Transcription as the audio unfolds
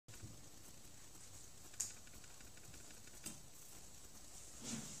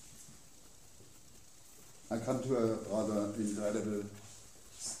come to a rather incredible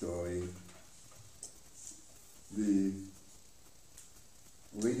story. The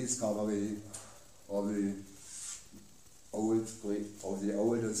rediscovery of the oldest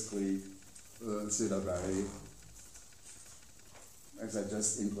Greek syllabary, as I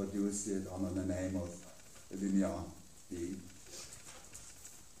just introduced it under the name of linear B.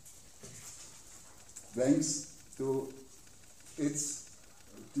 Thanks to its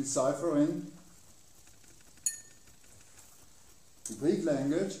deciphering, the Greek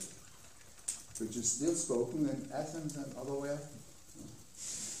language, which is still spoken in Athens and otherwhere,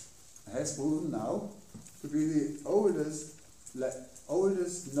 has proven now to be the oldest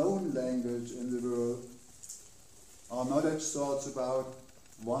known language in the world. Our knowledge starts about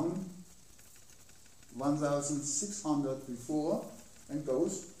 1,600 before and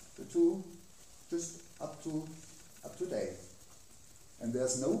goes to just up to date. And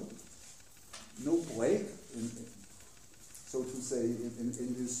there's no break, so to say,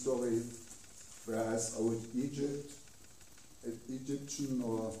 in this story, whereas old Egyptian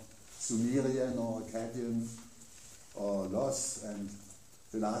or Sumerian or Akkadian or Los and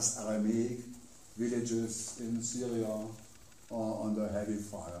the last Aramaic villages in Syria are under heavy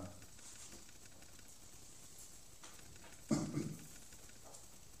fire.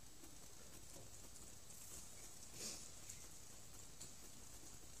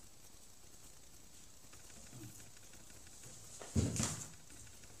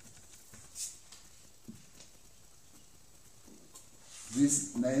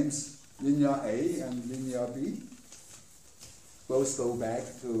 These names, linear A and linear B, both go back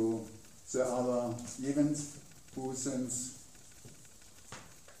to the other events who since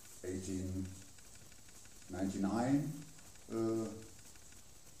 1899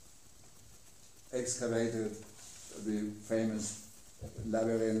 excavated the famous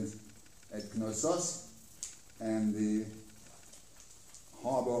labyrinth at Knossos and the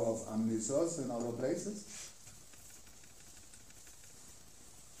harbor of Amnisos and other places.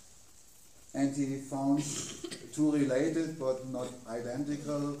 And he found two related but not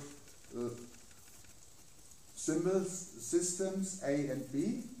identical systems, A and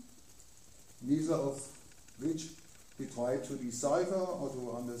B, neither of which he tried to decipher or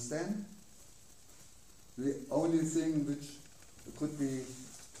to understand. The only thing which could be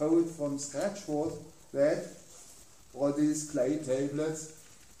told from scratch was that all these clay tablets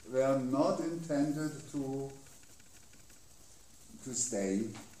were not intended to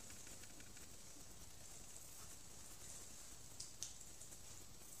stay.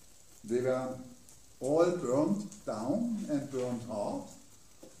 They were all burned down and burned hard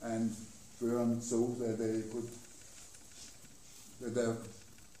and burned so that they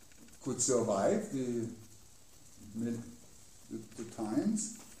could survive the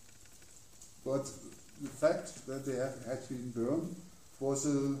times. But the fact that they had been burned was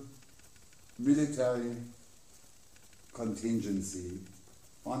a military contingency,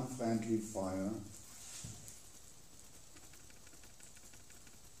 unfriendly fire.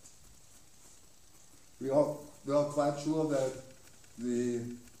 We are quite sure that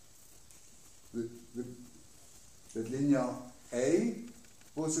that linear A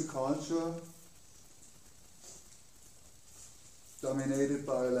was a culture dominated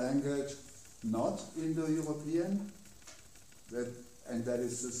by a language not Indo-European, and that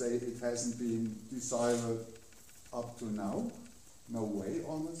is to say it hasn't been deciphered up to now, no way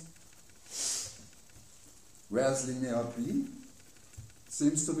almost. Whereas linear B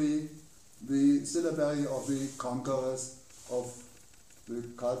seems to be the syllabary of the conquerors of the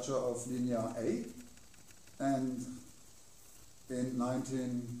culture of linear A, and in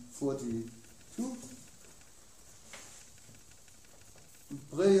 1942, a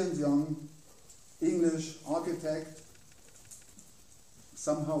brilliant young English architect,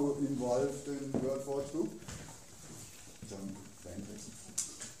 somehow involved in World War II, John Francis,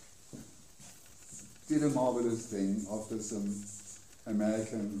 did a marvelous thing after some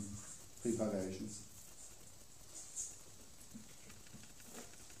American preparations.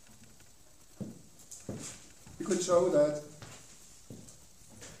 He could show that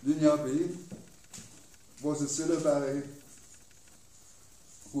linear B was a syllabary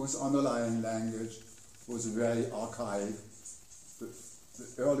whose underlying language was a very archaic, the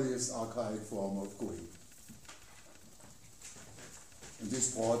earliest archaic form of Greek. And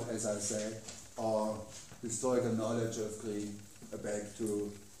this brought, as I said, our historical knowledge of Greek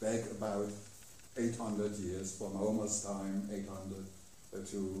back about 800 years, from Homer's time, 800,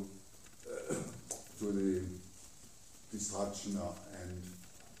 to the destruction and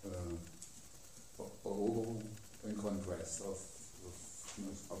eroberung and conquest of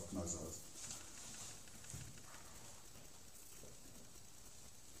Knossos.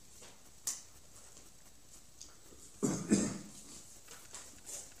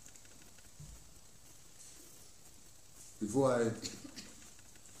 before I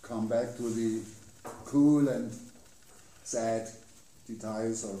come back to the cool and sad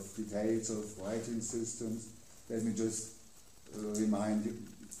details of writing systems, let me just remind the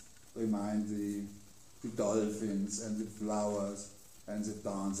dolphins and the flowers and the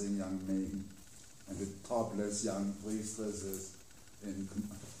dancing young men and the topless young priestesses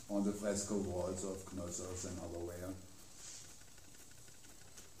on the fresco walls of Knossos and otherwhere.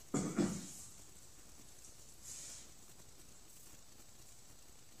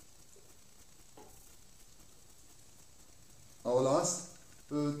 Our last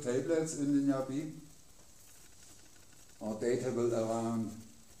tablets in Linear B are datable around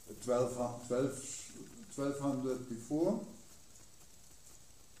 1200 before,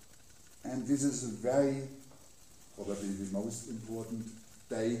 and this is probably the most important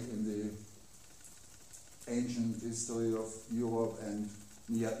date in the ancient history of Europe and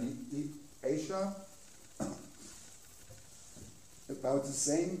Near Asia. About the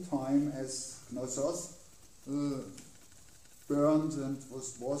same time as Knossos burned and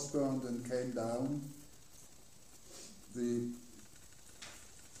was burned and came down, the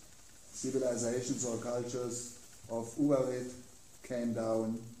civilizations or cultures of Ugarit came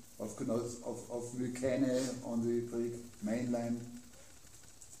down, of Mykene on the Greek mainland,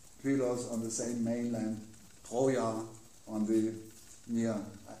 Pylos on the same mainland, Troja on the near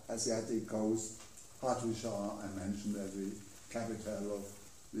Asiatic coast, Hattusha I mentioned as the capital of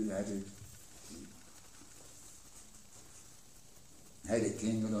the Hellenic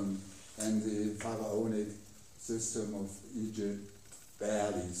kingdom, and the pharaonic system of Egypt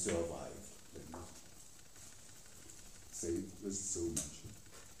barely survived. Let me say this so much.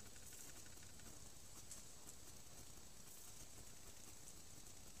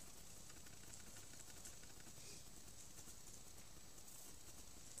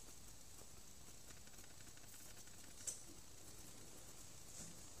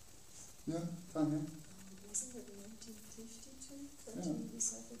 Yeah, Tanya? Wasn't it 1952 that you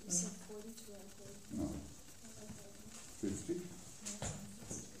decided to say 42 and 40? No. 50?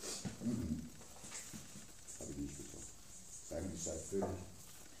 Mhm. Habe ich nicht gesagt. Sagen ich seit 40.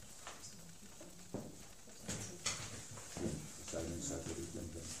 Sagen ich seit 40.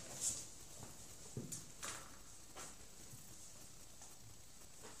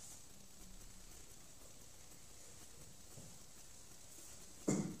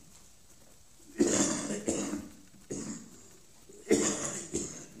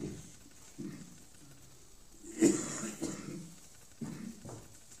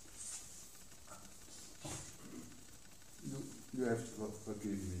 You have to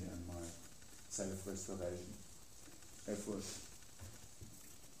forgive me and my self-restoration effort.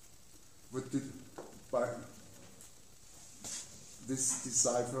 This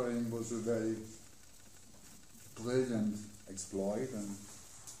deciphering was a very brilliant exploit, and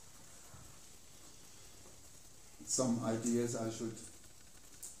some ideas I should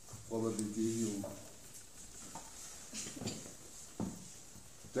probably give you.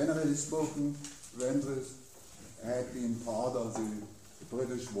 Generally spoken, Ventris had been part of the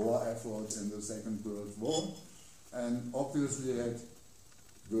British war effort in the Second World War, and obviously had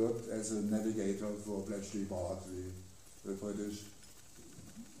worked as a navigator for Bletchley Park, the British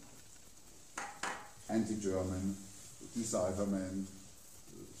anti-German decipherment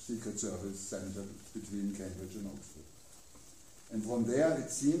secret service center between Cambridge and Oxford. And from there it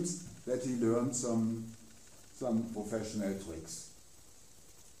seems that he learned some professional tricks.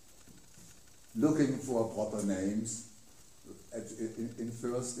 Looking for proper names, in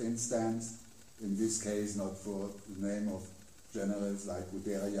first instance, in this case not for the name of generals like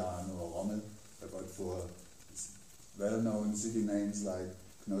Guderian or Rommel, but for well-known city names like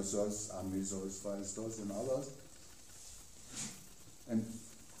Knossos, Amisos, Phaistos and others, and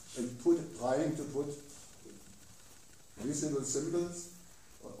trying to put visible symbols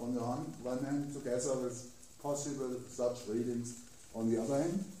on the one hand together with possible such readings on the other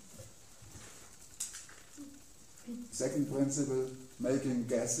hand. Second principle, making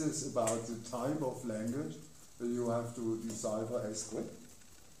guesses about the type of language that you have to decipher as script.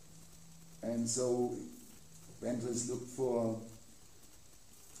 And so Ventris looked for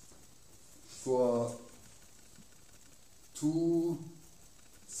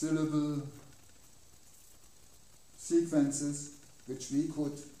two-syllable sequences which we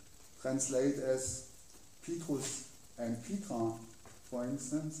could translate as Petrus and Petra, for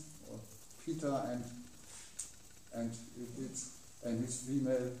instance, or Peter and his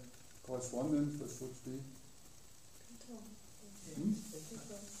female correspondent, this would be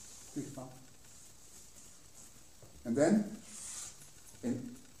Petra. And then,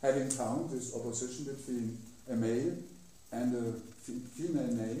 in having found this opposition between a male and a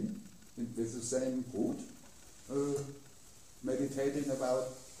female name with the same root, meditating about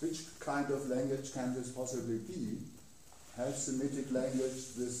which kind of language can this possibly be. Have Semitic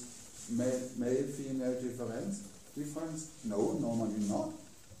language this male-female difference? No, normally not.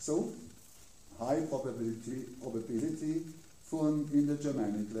 So, high probability for an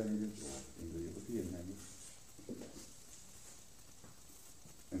Indo-Germanic language or Indo-European language.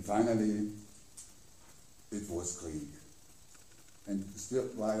 And finally, it was Greek. And still,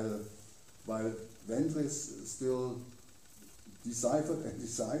 while Ventris still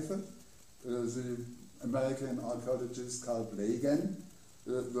deciphered, the American archaeologist Carl Blegen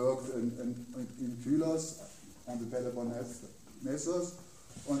worked in Pylos on the Peloponnesos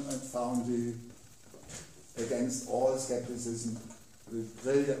and found against all skepticism,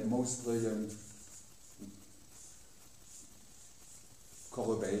 the most brilliant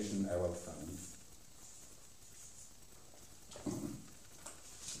correlation ever found.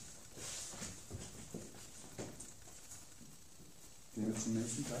 Gehen wir zum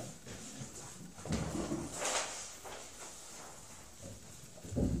nächsten Teil.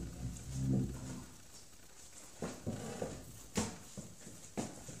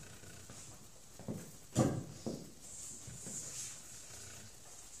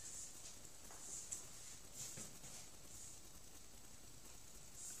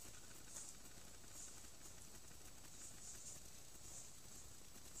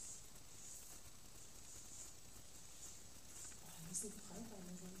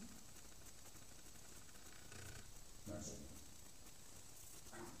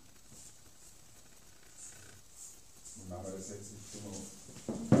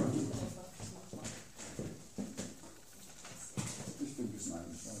 Ich bin ein bisschen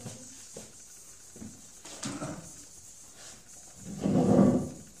eingeschlafen.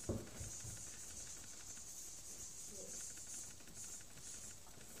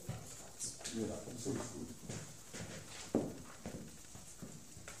 Ja, das ist gut.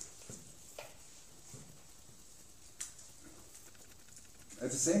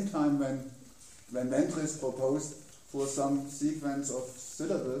 At the same time, when Ventris proposed for some sequence of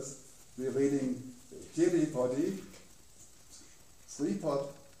syllables, we're reading Tiripodi, three-pod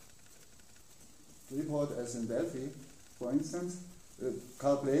as in Delphi, for instance.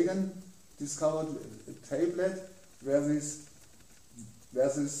 Carl Blegen discovered a tablet where this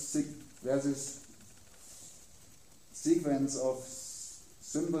sequence of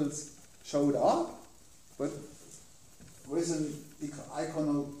symbols showed up, but with an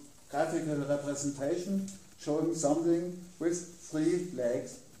iconographical representation showing something with 3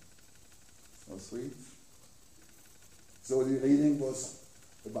 legs, or 3. So the reading was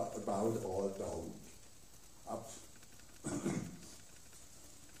about all down, up.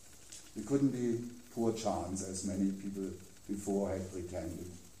 It couldn't be poor chance, as many people before had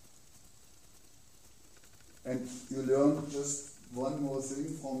pretended. And you learn just one more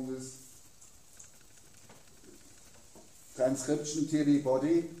thing from this transcription,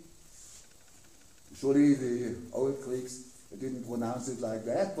 Tiripodi. Surely the old Greeks didn't pronounce it like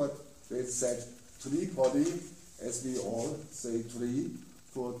that, but they said tripodi, as we all say tree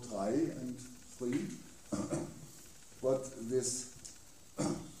for try and 3. But this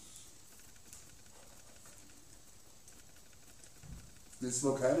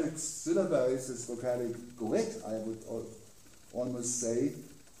vocalic syllabus, this vocalic grid, I would almost say,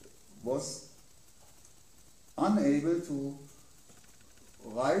 was unable to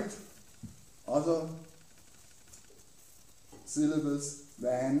write other syllables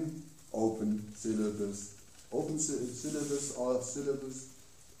than open syllables. Open syllables or syllables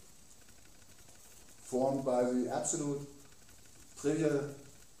formed by the absolute trivial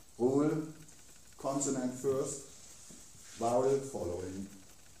rule, consonant first, vowel following.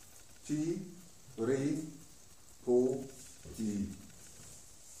 T, re, po, ti.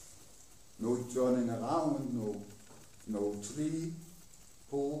 No turning around, no tree,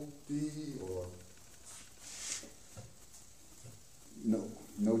 po, ti, or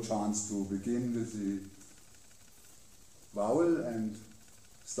no chance to begin with the vowel and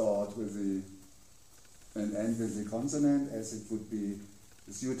start with and end with the consonant, as it would be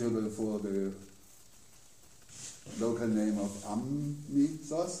suitable for the local name of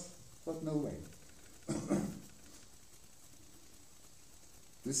Amnisos, but no way.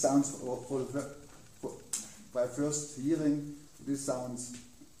 This sounds, by first hearing, this sounds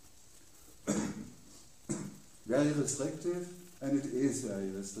very restrictive, and it is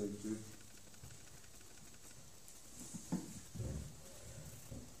very restrictive.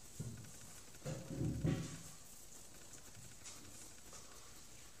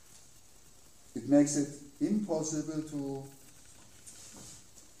 It makes it impossible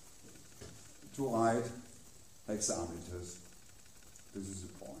to write hexameters. This is the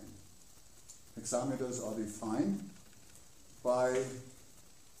point. Hexameters are defined by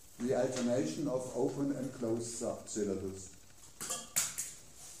the alternation of open and closed syllables.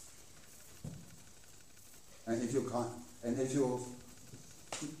 And if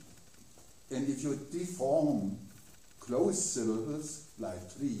you deform closed syllables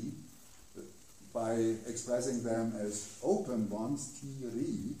like tree by expressing them as open ones,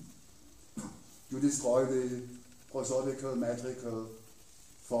 tiri, you destroy the prosodical metrical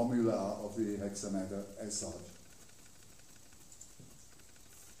formula of the hexameter as such.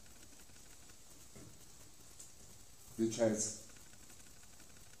 Which has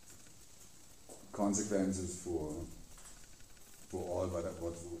consequences for all what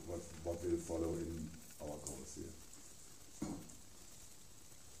will follow in our course here.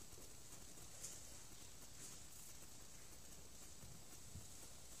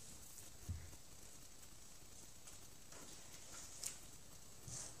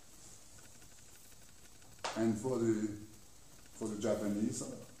 And for the Japanese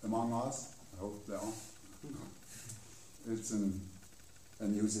among us, I hope there are, it's an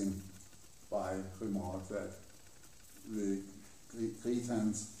amusing by remark that the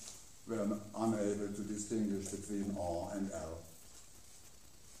Cretans were unable to distinguish between R and L,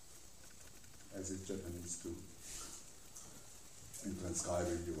 as the Japanese do, in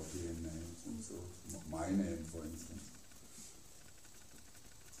transcribing European names, and so my name, for instance.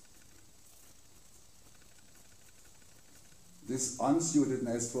 This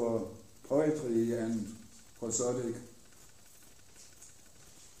unsuitedness for poetry and prosodic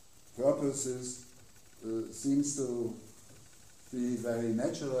purposes seems to be very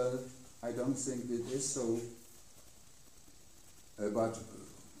natural. I don't think it is so, but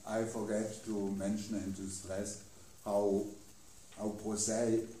I forget to mention and to stress how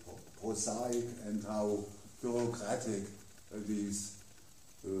prosaic and how bureaucratic these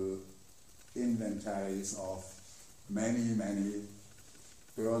inventories of many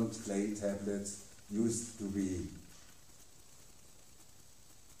burnt clay tablets used to be.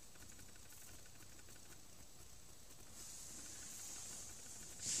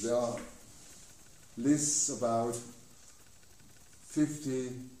 There are lists about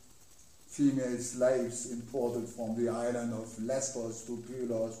 50 female slaves imported from the island of Lesbos to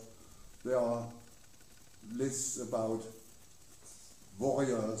Pylos. There are lists about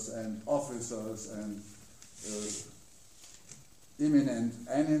warriors and officers and imminent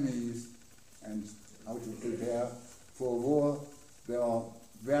enemies and how to prepare for war. There are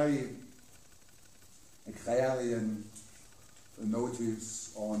very agrarian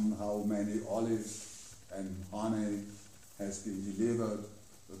notice on how many olives and honey has been delivered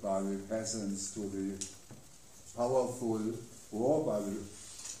by the peasants to the powerful or by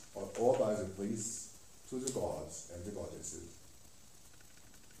the priests to the gods and the goddesses.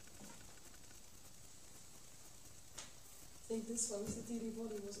 I think this one with the Diri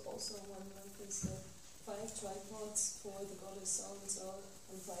body was also one like this, 5 tripods for the goddess so and so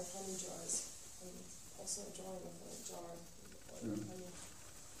and 5 honey jars. And also a drawing of a jar with honey.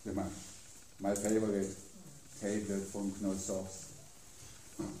 Yeah, my favorite tablet from Knossos.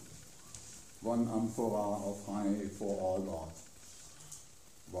 1 amphora of honey for all gods.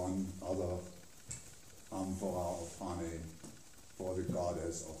 1 other amphora of honey for the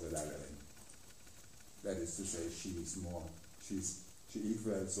goddess of the labyrinth. That is to say, she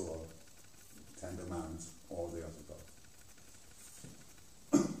equals or tantamount all the other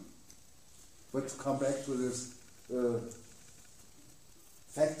gods. But to come back to this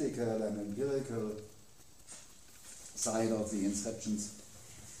factical and empirical side of the inscriptions,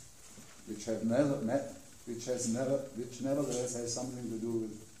 which nevertheless has something to do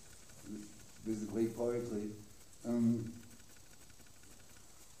with the Greek poetry.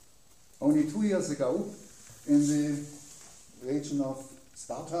 Only 2 years ago, in the region of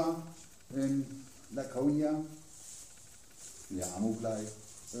Sparta, in Laconia, near Amuklai,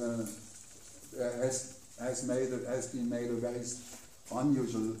 has been made a very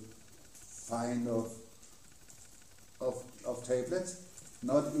unusual kind of tablets,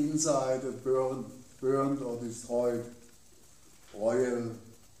 not inside a burned or destroyed royal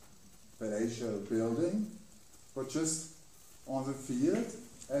palatial building, but just on the field,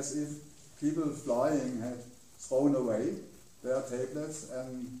 as if people flying had thrown away their tablets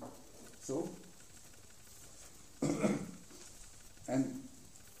and so. and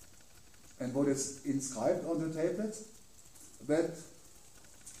what is inscribed on the tablets? That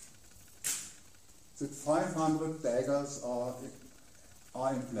 500 daggers are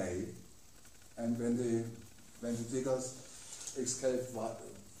in play, and when the diggers escaped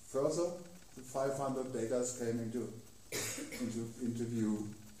further, the 500 beggars came into view,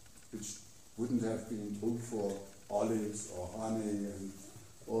 which wouldn't have been true for olives or honey and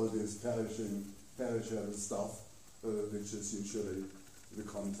all this perishable stuff, which is usually the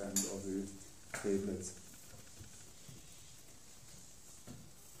content of the tablets.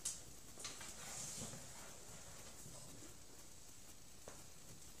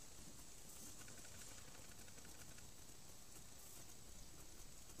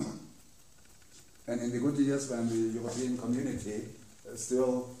 And in the good years when the European community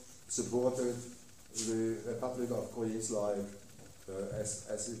still supported the Republic of Greece like as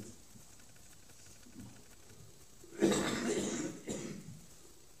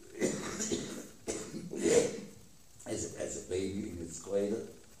a baby in its cradle.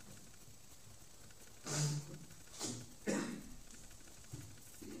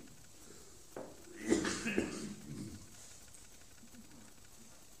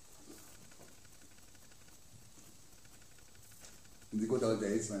 In the good old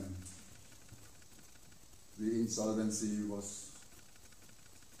days when the insolvency was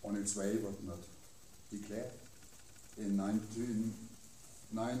on its way but not declared, in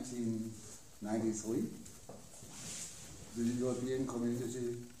 1993, the European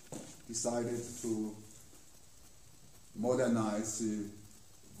community decided to modernize the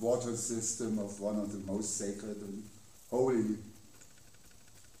water system of one of the most sacred and holy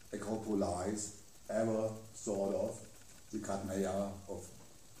acropolis ever thought of, the Cadmea of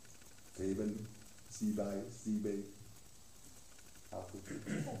Theben, Sibai. But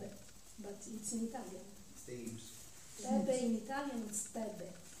it's in Italian. Thebes. Thebe in Italian is Thebe.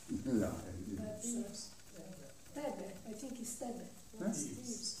 Yeah, But Thebe, I think it's Thebe. Thebes.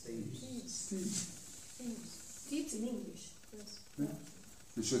 Thebes in English. Yes. Yeah.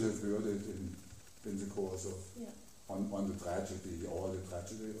 You should have heard it in the course of on the tragedy, all the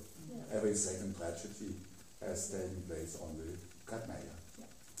tragedy. Yeah. Every second tragedy has taken place on the Cadmea,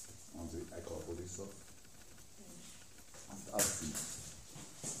 on the Acropolis of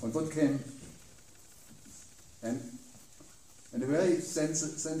Thebes. And what came, and a very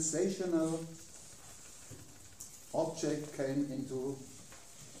sensational object came into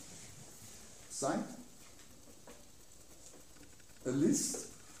sight, a list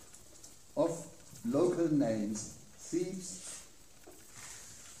of local names, Thebes,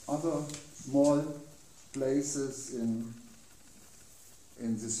 other small places in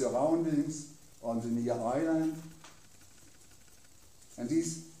the surroundings on the near island, and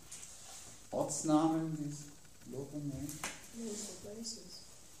these Ortsnamen, these local names, Names of places.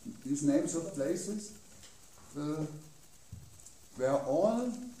 these names of places were all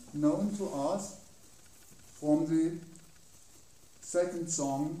known to us from the second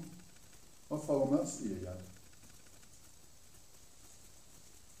song of Homer's Iliad.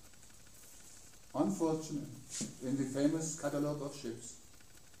 Unfortunately, in the famous catalogue of ships,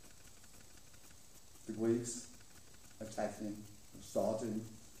 the Greeks attacking, starting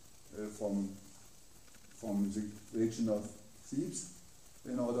from the region of Thebes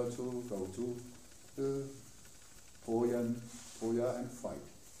in order to go to Troya and fight.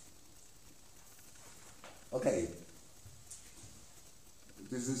 Okay,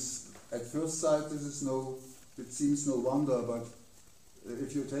 this is at first sight it seems no wonder, but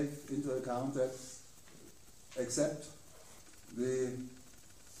if you take into account that except the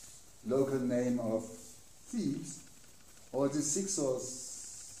local name of Thebes, all the 6 or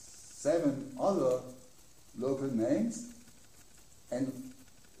 7 other local names and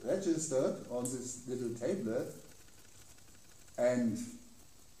registered on this little tablet and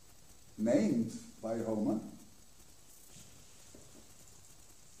named by Homer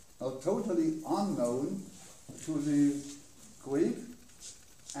are totally unknown to the Greek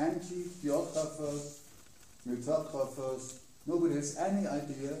anti-biographers, mythographers. Nobody has any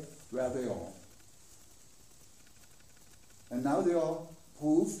idea where they are. And now they are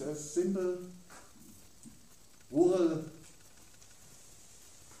proved as simple rural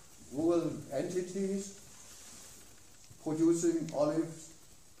entities producing olives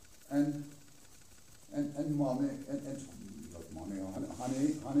and money and not money,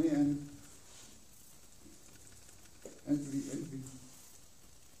 honey and we.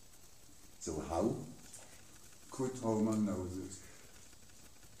 So how could Homer know this?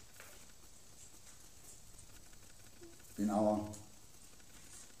 In our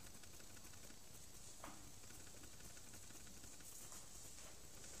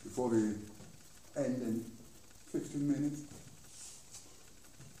before we end in 15 minutes,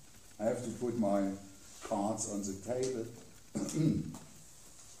 I have to put my cards on the table.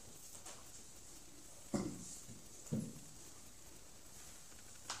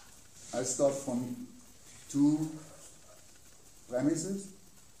 I start from two premises,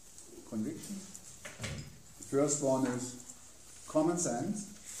 convictions. The first one is common sense.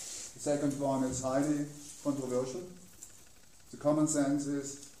 The second one is highly controversial. The common sense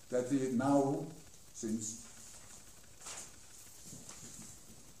is that we now, since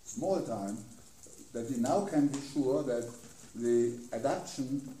small time, that we now can be sure that the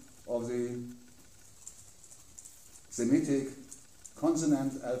adaptation of the Semitic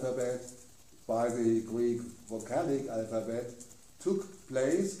consonant alphabet by the Greek vocalic alphabet took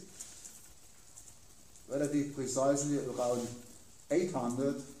place relatively precisely around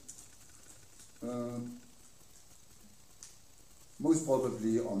 800, most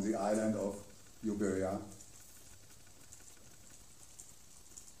probably on the island of Euboea.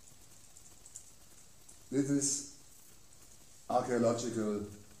 This is archaeologically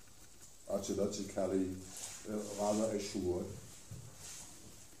rather assured.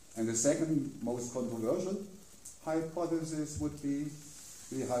 And the second most controversial hypothesis would be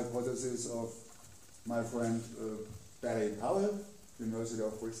the hypothesis of my friend Barry Powell, University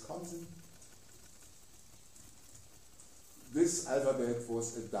of Wisconsin. This alphabet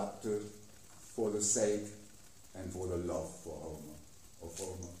was adapted for the sake and for the love for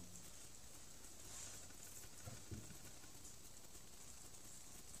Homer.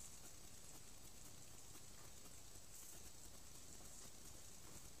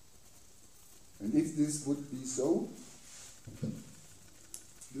 And if this would be so,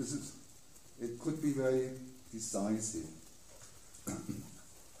 it could be very decisive.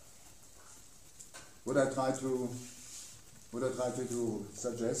 What I try to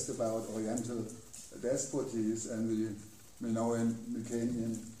suggest about Oriental despoties and the Minoan,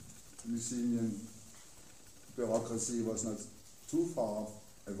 Mycenaean bureaucracy was not too far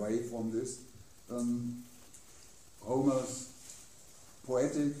away from this. Homer's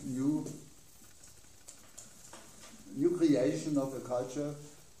poetic new creation of a culture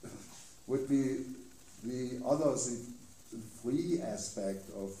would be the free aspect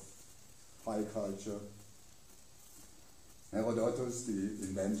of high culture. Herodotus, the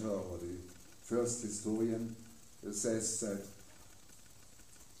inventor or the first historian, says that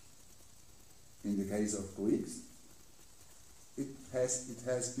in the case of Greeks, it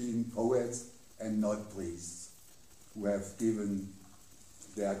has been poets and not priests who have given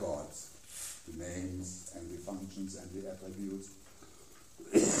their gods the names and the functions and the attributes.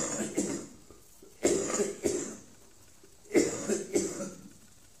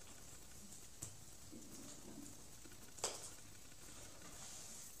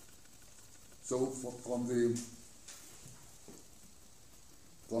 So from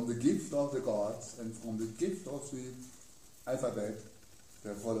the gift of the gods and from the gift of the alphabet,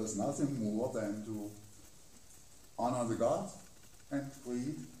 there follows nothing more than to honor the gods and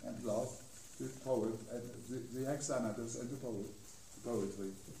read and love the poet, and the hexameters and the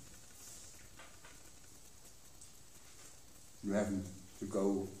poetry. You haven't to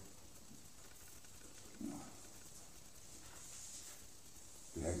go.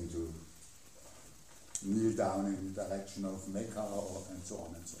 You haven't to kneel down in the direction of Mecca and so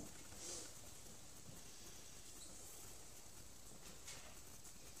on and so on.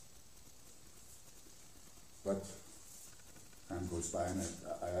 But time goes by and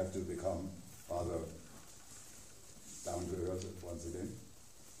I have to become rather down to earth once again.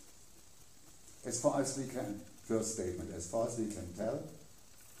 As far as we can, first statement, as far as we can tell,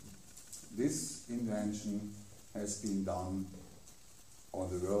 this invention has been done on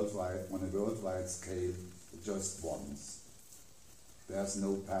a worldwide scale just once. There's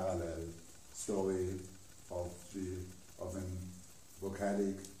no parallel story of an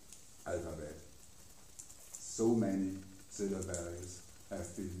vocalic alphabet. So many syllabaries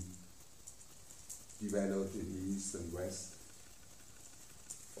have been developed in East and West.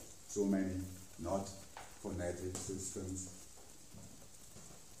 So many not phonetic systems.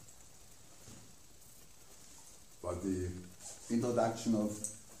 But the introduction of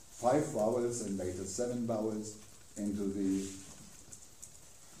 5 vowels and later 7 vowels into the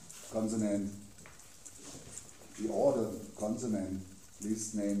consonant, the order consonant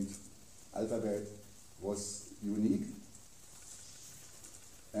list named alphabet was unique,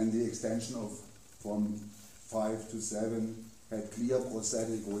 and the extension of from 5 to 7 had clear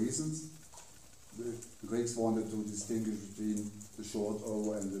prosthetic reasons. The Greeks wanted to distinguish between the short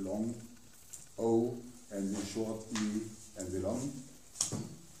O and the long O, and the short E and the long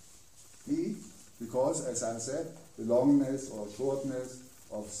E, because, as I said, the longness or shortness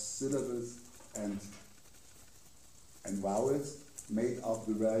of syllables and vowels made up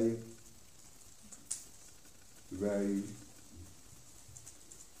the very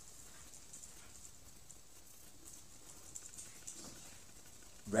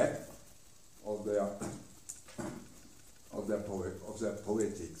web of their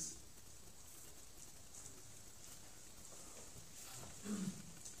poetics.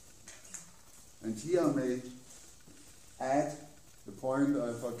 And here I may add the point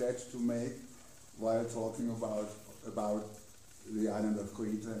I forget to make while talking about the island of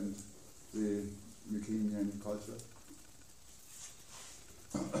Crete and the Mycenaean culture.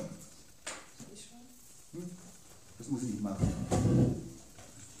 Das muss ich machen.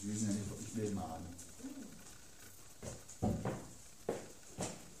 Sie wissen ja nicht, ich will malen.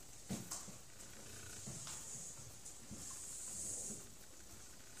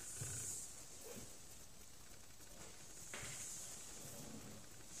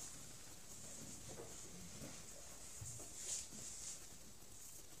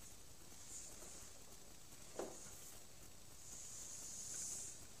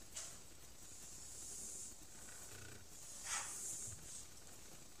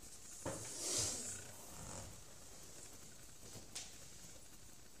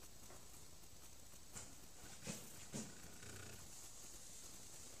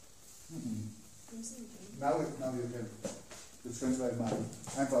 Now you can. Das können wir machen.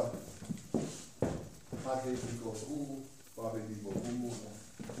 Einfach Pathetico U, Babetico U.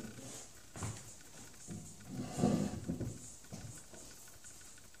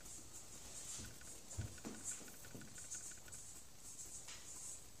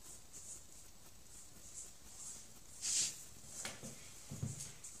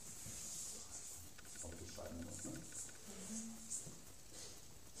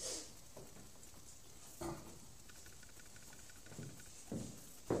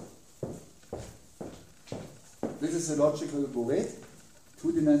 This is a logical gouet,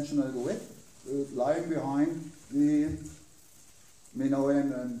 two-dimensional gouet, lying behind the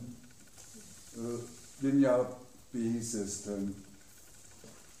Minoan and linear B system.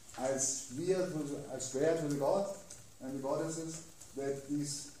 I swear to the god and the goddesses that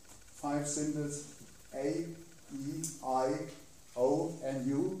these 5 symbols A, E, I, O, and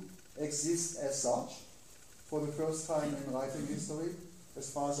U exist as such for the first time in writing history,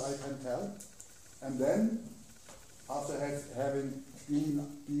 as far as I can tell. And then, after having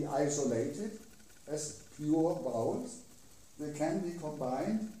been isolated as pure vowels, they can be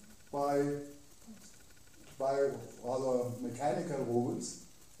combined by rather mechanical rules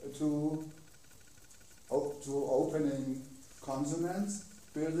to opening consonants,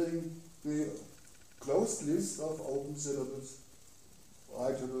 building the closed list of open syllables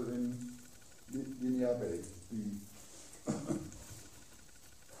writable in linear B.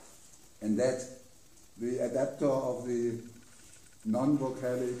 And that the adapter of the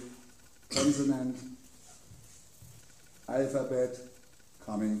non-vocalic consonant alphabet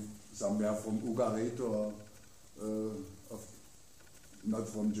coming somewhere from Ugarit or not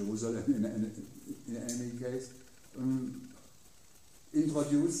from Jerusalem in any case,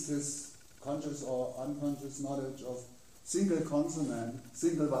 introduced this conscious or unconscious knowledge of single consonant,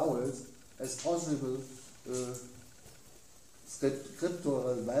 single vowels as possible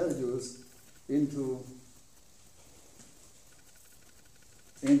scriptural values into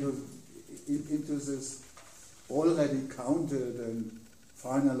this already counted and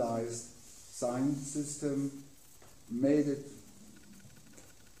finalized sign system, made it,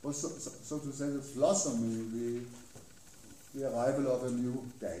 was so to say, the blossomy, the arrival of a new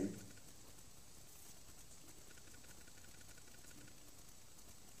day.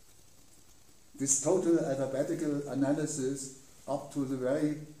 This total alphabetical analysis up to the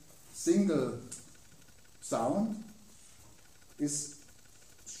very single sound is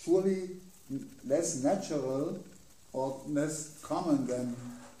surely less natural or less common than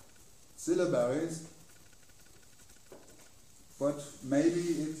syllabaries, but maybe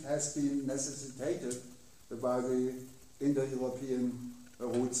it has been necessitated by the Indo-European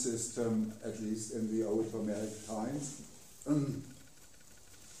root system, at least in the old Homeric times.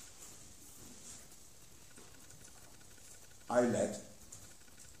 I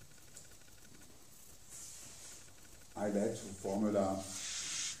led formula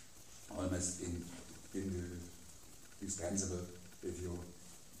almost indispensable if you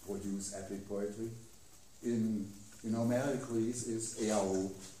produce epic poetry. In Homeric Greece is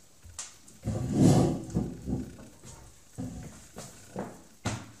EAO.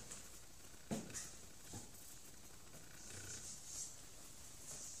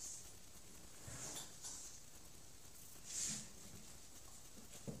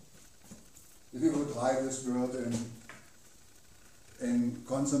 If you would write this word in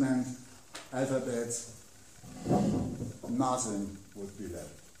consonant alphabets, nothing would be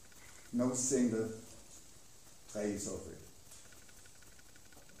left. No single trace of it.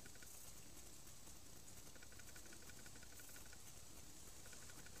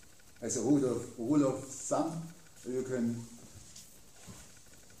 as a rule of thumb, you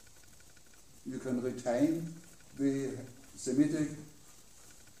can retain the Semitic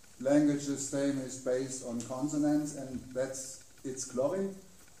language system is based on consonants, and that's its glory.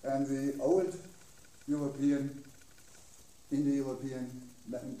 And the old European, Indo-European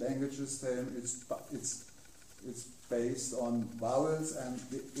language system, it's based on vowels, and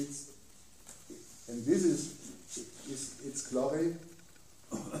this is its glory.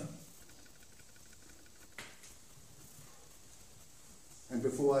 And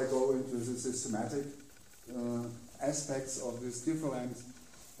before I go into the systematic aspects of this difference,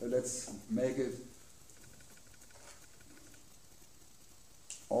 let's make it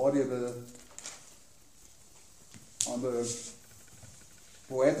audible on the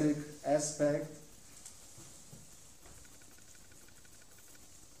poetic aspect.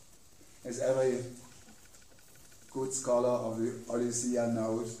 As every good scholar of the Odyssey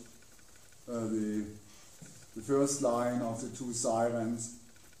knows, the first line of the two sirens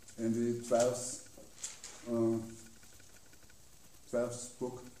in the 12th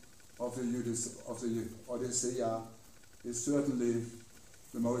book of the Odyssey is certainly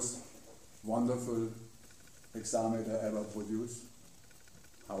the most wonderful hexameter ever produced.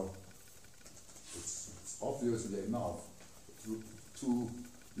 How? It's obviously enough. Two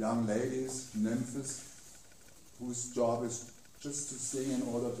young ladies, nymphs, whose job is just to sing in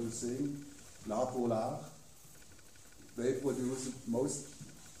order to sing, la polar. They produce the most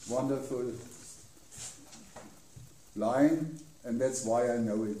wonderful line, and that's why I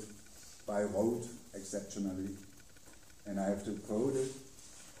know it by rote exceptionally, and I have to quote it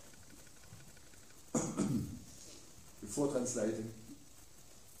before translating.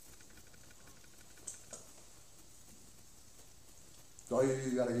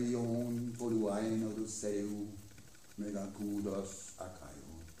 Doiarion poluain oduseu megakudos akaio.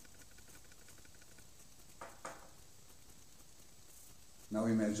 Now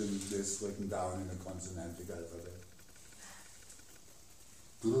imagine this written down in a consonantic alphabet.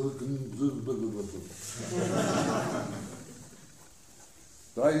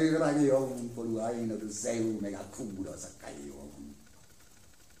 Doiarion poluain oduseu megakudos akaio.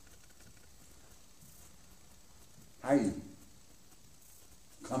 Hi.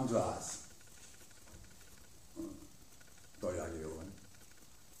 Come to us.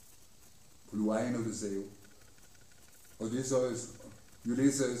 Puluain Odysseus.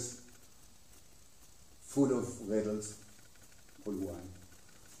 Ulysses, full of riddles. Puluain.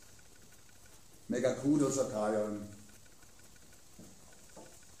 Megakudos Akaion.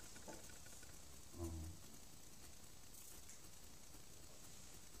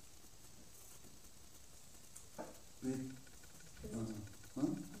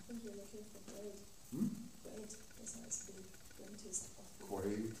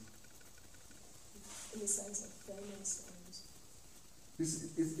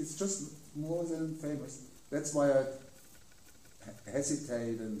 It's just more than famous. That's why I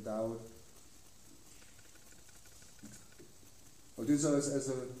hesitate and doubt. Odysseus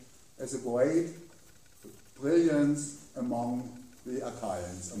as a great brilliance among the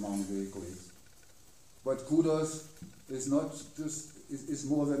Achaeans, among the Greeks. But kudos is not just is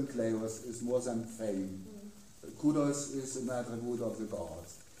more than clavers, is more than fame. Kudos is an attribute of the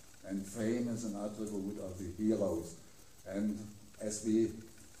gods, and fame is an attribute of the heroes. And as we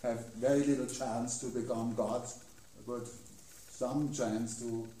have very little chance to become gods, but some chance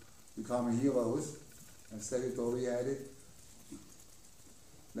to become heroes, as David Bowie had it,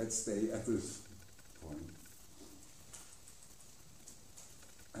 let's stay at this point.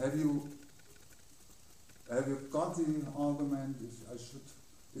 Have you got the argument?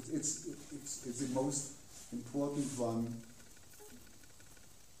 It's the most important one.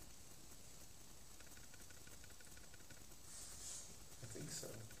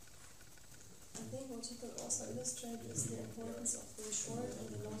 I think what you could also illustrate is the importance of the short and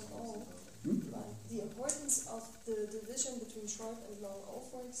the long O. The importance of the division between short and long O,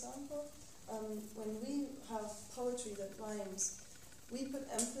 for example. When we have poetry that rhymes, we put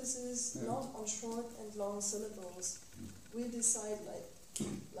emphasis not on short and long syllables. We decide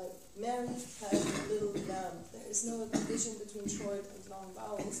like Mary had a little lamb. There is no division between short and long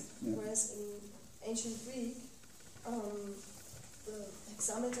vowels. Whereas in ancient Greek, the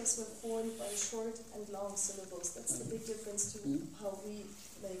hexameters were formed by short and long syllables. That's the big difference to how we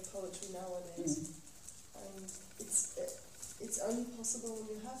make poetry nowadays. And it's only possible when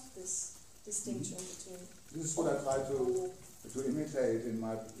you have this distinction between. This is what I try to imitate in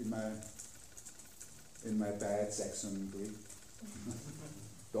my bad Saxon Greek.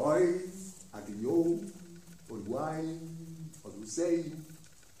 Doi, agio, oluai, odusei,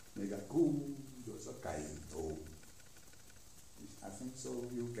 mega gut or geil Ton. I think so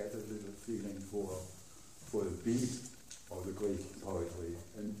you get a little feeling for the beat of the Greek poetry,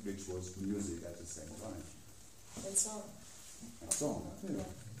 and which was music at the same time. And song. And song, yeah.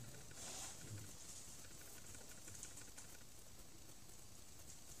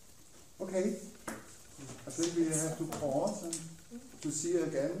 Okay, I think we have to pause and to see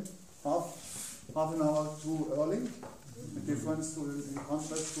again half an hour too early, the difference in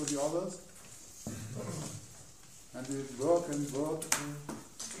contrast to the others. And we work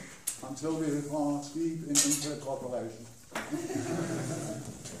until we are deep in interoperation.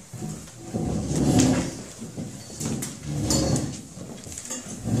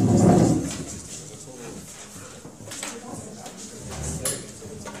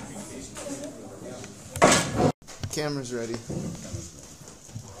 Camera's ready.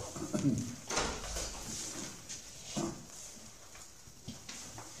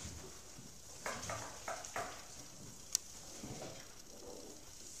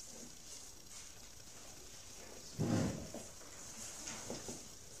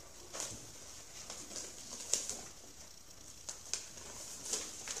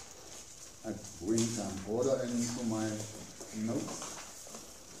 I bring some order into my notes.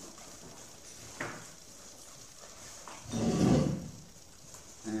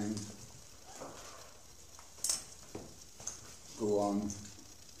 And go on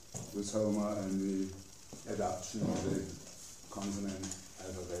with Homer and the adaptation of the consonant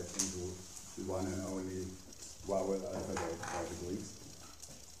alphabet into the one and only vowel alphabet by the Greeks.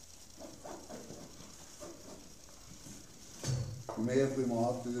 You may have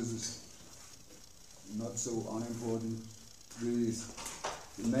remarked that this is not so unimportant.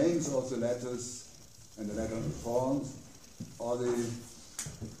 The names of the letters and the letter forms are the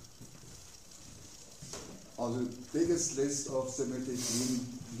biggest list of Semitic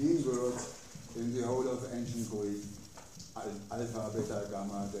lean words in the whole of ancient Greek. Alpha, beta,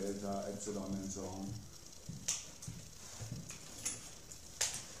 gamma, delta, epsilon, and so on.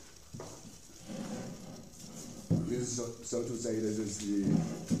 This is, so to say, this is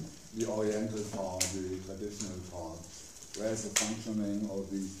the oriental part, the traditional part, whereas the functioning of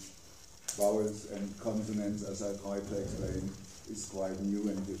the vowels and consonants, as I tried to explain, is quite new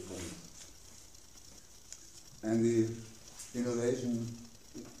and different. And the innovation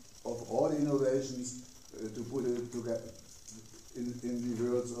of all innovations, to put it together in the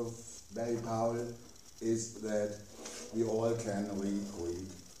words of Barry Powell, is that we all can read Greek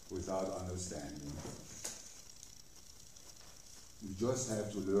without understanding. You just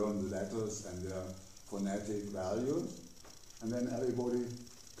have to learn the letters and their phonetic values, and then everybody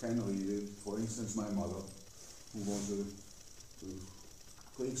can read it. For instance, my mother, who was a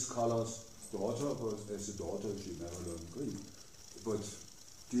Greek scholar's daughter, but as a daughter she never learned Greek. But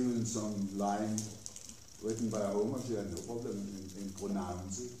given some line written by Homer, she had no problem in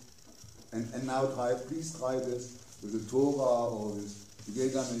pronouncing. And now please try this with the Torah or with the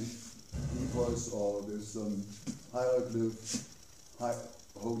Gilgamesh epos or with some hieroglyph,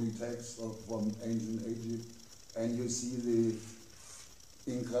 holy text from ancient Egypt, and you see the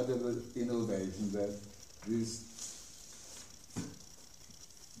incredible innovation that this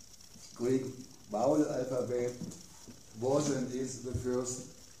Greek vowel alphabet was and is the first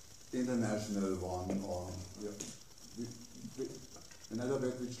international one, or an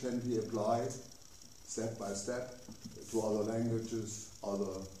alphabet which can be applied step by step to other languages,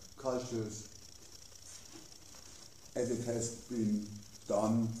 other cultures, as it has been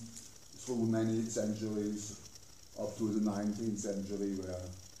done through many centuries, up to the 19th century, where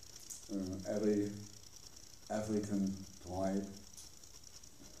every African tribe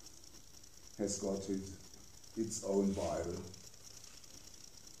has got its own Bible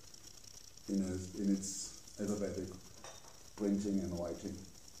in its alphabetic printing and writing.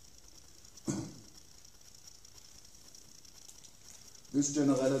 This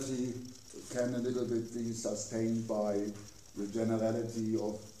generality can a little bit be sustained by the generality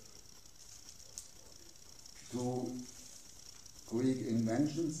of two Greek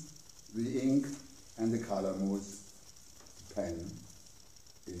inventions, the ink and the calamus, pen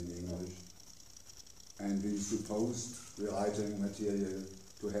in English. And we suppose the writing material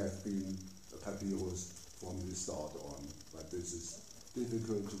to have been a papyrus from the start on. But this is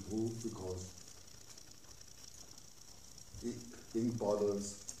difficult to prove because ink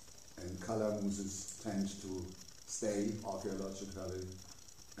bottles and calamuses tend to stay archaeologically,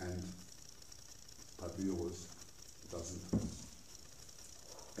 and papyrus doesn't,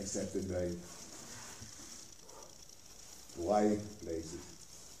 except in very dry places.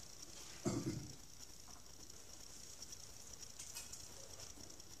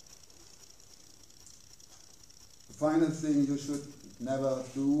 final thing you should never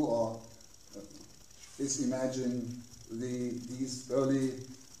do or is imagine these early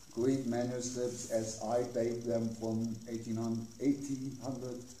Greek manuscripts as I date them from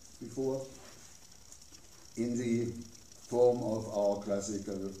 1800 before, in the form of our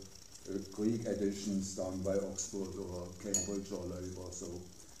classical Greek editions done by Oxford or Cambridge or Leiden or so.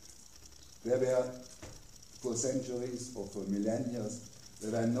 There were, for centuries or for millennia,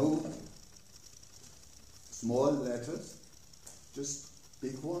 there were no small letters, just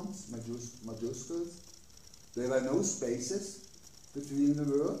big ones, majuscules. There were no spaces between the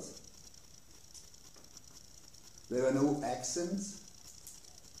words. There were no accents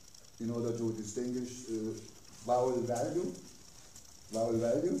in order to distinguish vowel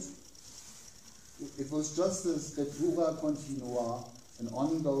values. It was just a scriptura continua, an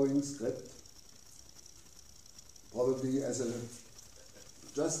ongoing script, probably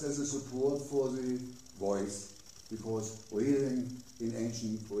just as a support for the voice, because reading in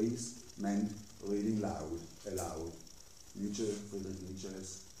ancient Greece meant reading aloud. Friedrich Nietzsche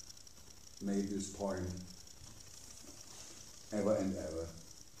has made this point ever and ever,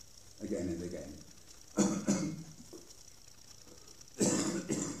 again and again.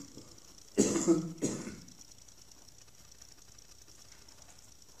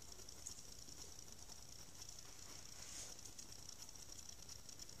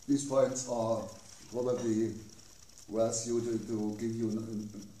 These points are probably well suited to give you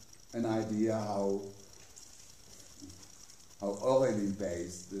an idea how orally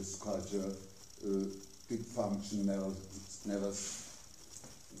based this culture did function, never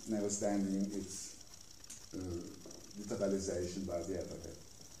standing its literalization by the other hand.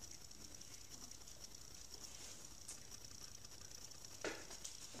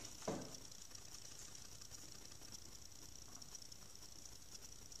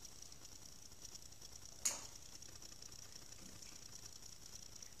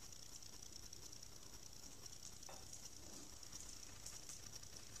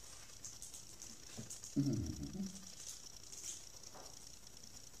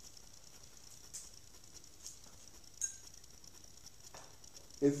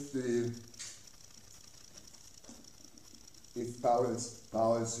 If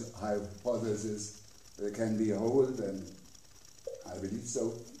Paul's hypothesis can be held, and I believe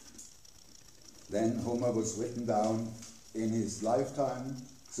so, then Homer was written down in his lifetime,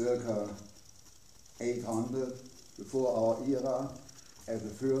 circa 800, before our era, as the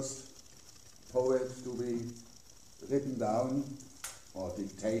first poet to be written down or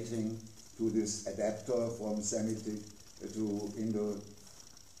dictating to this adapter from Semitic to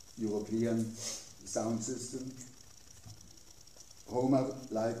Indo-European sound system. Homer,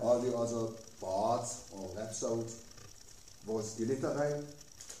 like all the other bards or rhapsodes, was illiterate,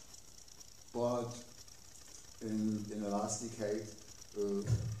 but in the last decade,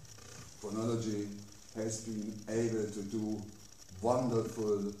 phonology has been able to do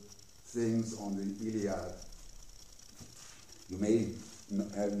wonderful things on the Iliad. You may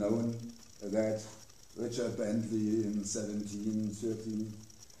have known that Richard Bentley in 1713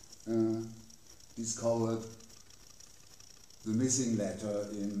 discovered the missing letter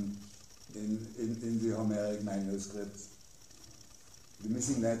in the Homeric manuscripts. The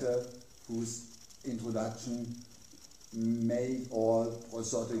missing letter whose introduction made all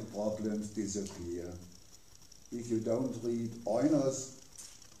prosodic problems disappear. If you don't read oinos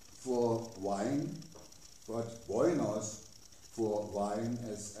for wine, but boinos for wine,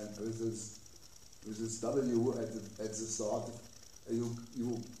 with this W at the start, you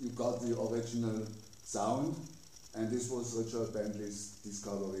got the original sound, and this was Richard Bentley's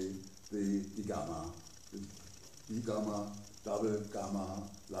discovery, the gamma, double gamma,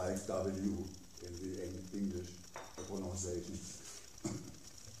 like W in the English pronunciation.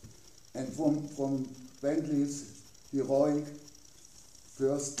 And from Bentley's heroic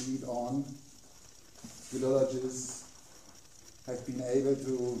first lead on, philologists have been able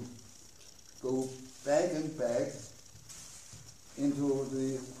to go back and back into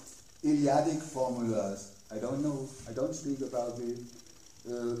the Iliadic formulas. I don't speak about the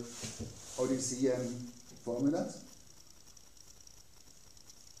Odyssean formulas.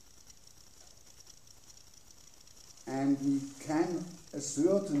 And we can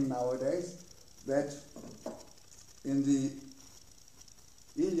ascertain nowadays that in the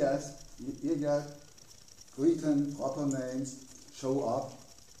Iliad, Cretan proper names show up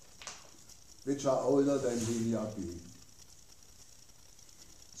which are older than linear B.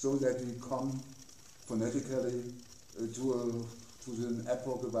 So that we come phonetically to an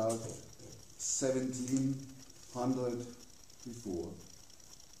epoch about 1700 before.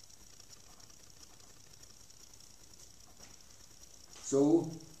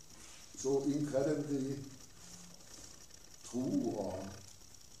 so incredibly true or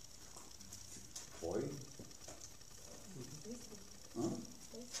treu? Huh?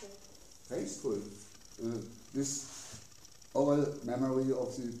 Faithful. This oral memory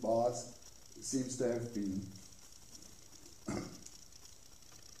of the bards seems to have been.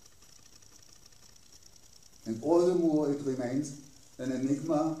 And all the more it remains an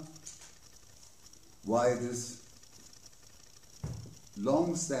enigma why this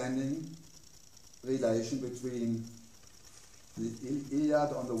long-standing relation between the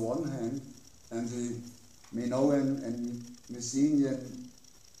Iliad on the one hand and the Minoan and Mycenaean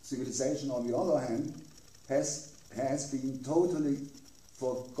civilization on the other hand has been totally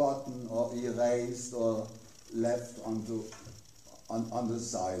forgotten or erased or left on the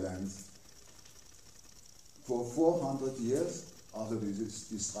silence. For 400 years, after the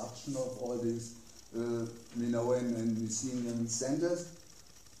destruction of all these Minoan and Mycenaean centers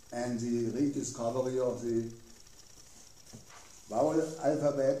and the rediscovery of the vowel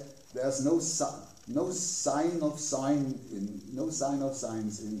alphabet, there's no sign of signs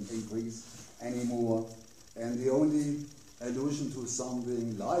in Greece anymore, and the only allusion to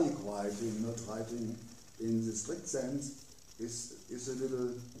something like writing, not writing in the strict sense, is a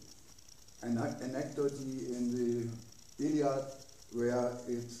little anecdote in the Iliad,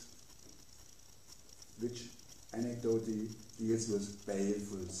 which anecdote deals with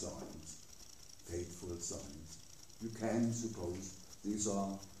baleful signs, fateful signs. You can suppose these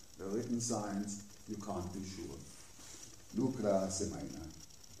are the written signs, you can't be sure. Lucra semina.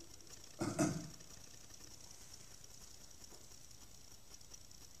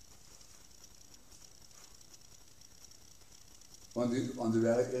 on the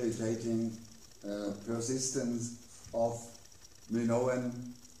very irritating persistence of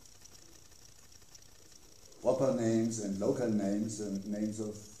Minoan proper names and local names and names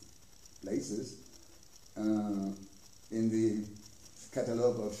of places in the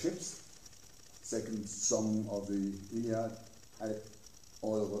catalogue of ships, second song of the Iliad. I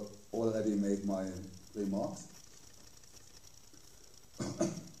already made my remarks.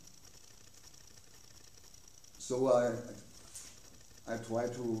 So I try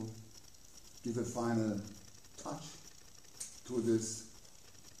to give a final touch to this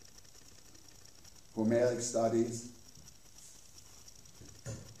Homeric studies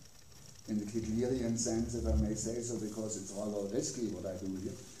in the Kittlerian sense, if I may say so, because it's rather risky what I do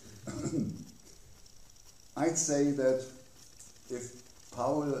here. I'd say that if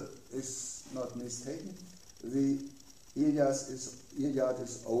Paul is not mistaken, the Iliad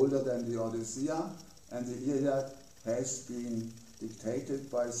is older than the Odyssey, and the Iliad has been dictated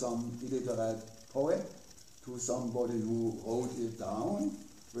by some illiterate poet to somebody who wrote it down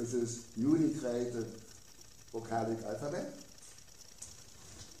with his newly created vocalic alphabet.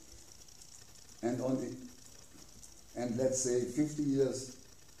 And let's say 50 years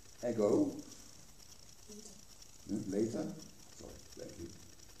ago, later,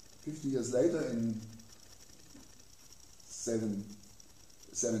 50 years later in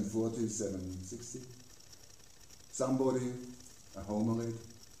 740, 760, somebody, a Homerite,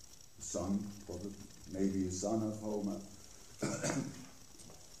 son, probably, maybe a son of Homer,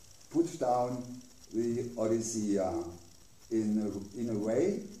 put down the Odyssey in a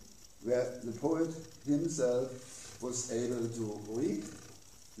way where the poet himself was able to read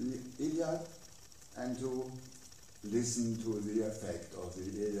the Iliad and to listen to the effect of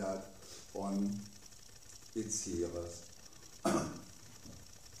the Iliad on its hearers.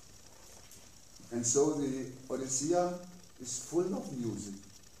 And so the Odyssey is full of music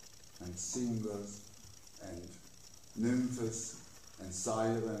and singers and nymphs and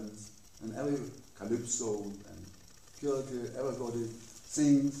sirens and every calypso and Kirke, everybody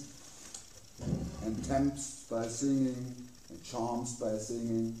sings and tempts by singing and charms by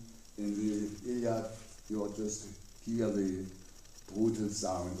singing. In the Iliad you just hear the brutal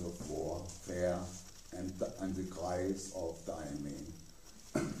sound of warfare and the cries of dying men.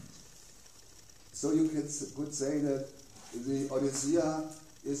 So you could say that the Odyssey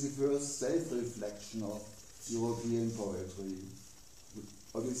is the first self-reflection of European poetry. The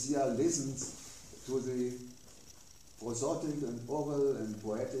Odyssey listens to the prosodic and oral and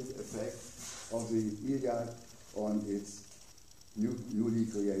poetic effect of the Iliad on its newly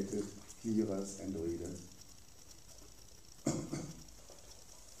created hearers and readers.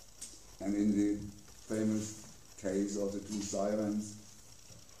 And in the famous case of the two sirens,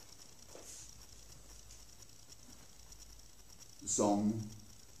 the song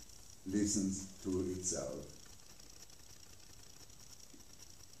listens to itself.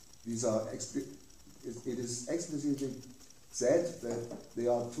 These are it is explicitly said that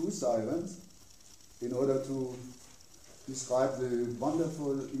there are two sirens in order to describe the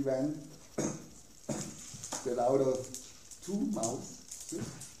wonderful event that out of two mouths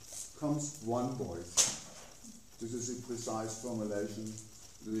comes one voice. This is a precise formulation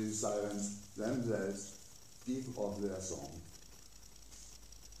the sirens themselves give of their song.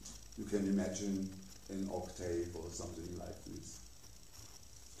 You can imagine an octave or something like this.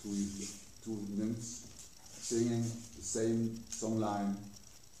 Two nymphs singing the same song line,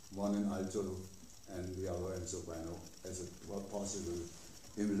 one in alto and the other in soprano, as a possible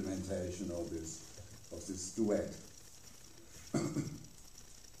implementation of this duet.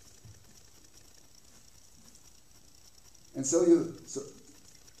 And so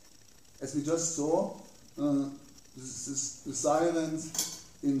as we just saw, the sirens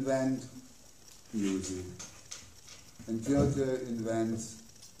invent music, and Goethe invents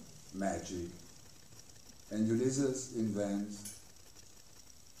magic, and Ulysses invents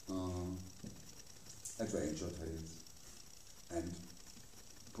adventure tales and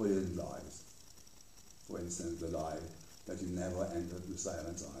brilliant lies. For instance, the lie that he never entered the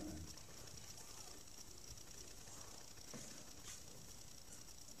Silence Island.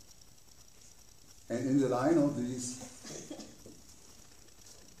 And in the line of these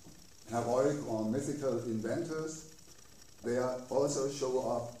heroic or mythical inventors, there also show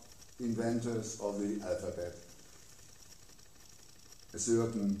up inventors of the alphabet. A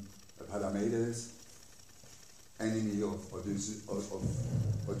certain Palamedes, enemy of Ulysses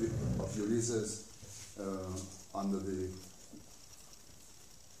under the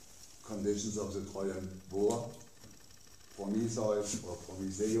conditions of the Trojan War. Prometheus, or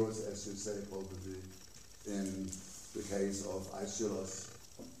Prometheus, as you say probably, in the case of Aeschylus,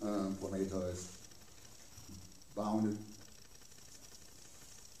 Prometheus, bounded.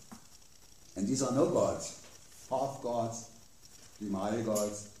 And these are no gods, half gods,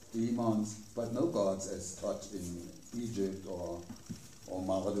 demi-gods, demons, but no gods as such in Egypt or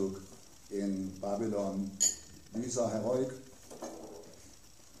Marduk in Babylon. These are heroic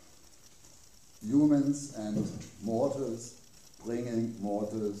humans and mortals, bringing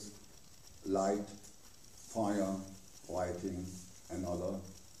mortals light, fire, writing, and other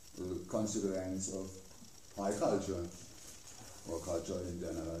constituents of high culture, or culture in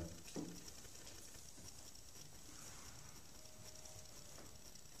general.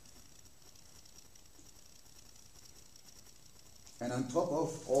 And on top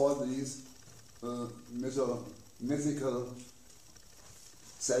of all these mythical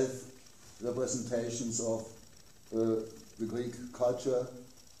self-representations of the Greek culture,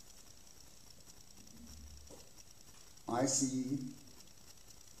 I see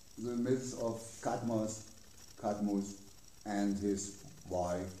the myth of Cadmus and his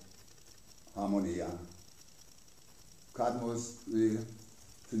wife, Harmonia. Cadmus, the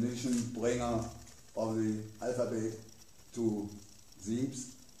Phoenician bringer of the alphabet to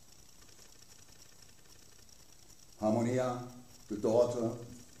Thebes. Harmonia, the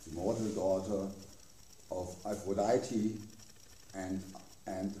mortal daughter of Aphrodite and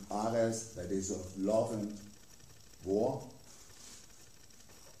Ares, that is of love and war.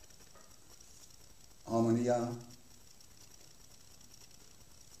 Harmonia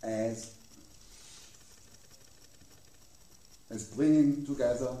as bringing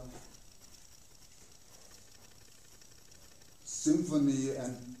together symphony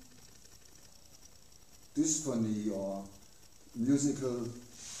and dysphony, or musical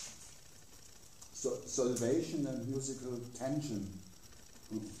salvation and musical tension.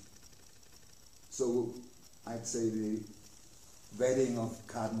 So I'd say the wedding of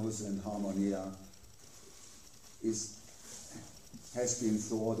Cadmus and Harmonia has been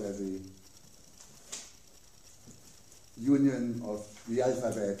thought as a union of the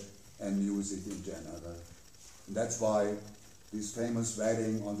alphabet and music in general. And that's why this famous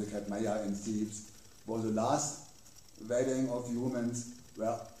wedding on the Cadmeia in Thebes was the last wedding of humans,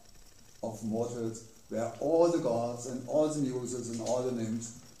 of mortals, where all the gods and all the muses and all the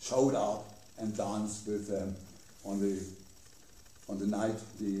nymphs showed up and danced with them on the night,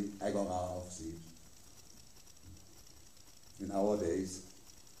 the Agora of Thebes. In our days,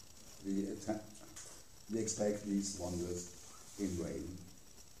 we expect these wonders in vain.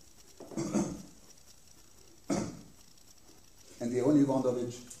 And the only wonder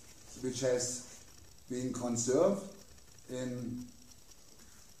which has been conserved in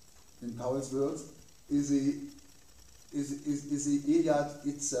Powell's words is the Iliad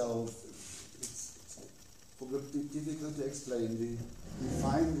itself. It's probably difficult to explain. We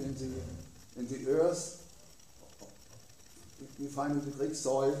find in the earth, we find in the Greek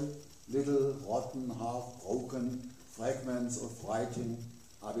soil little rotten, half broken fragments of writing,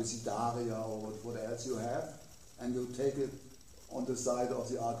 abecedaria or what else you have, and you take it on the side of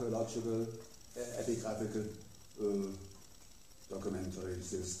the archaeological epigraphical documentary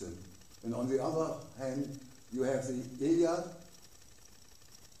system. And on the other hand, you have the Iliad,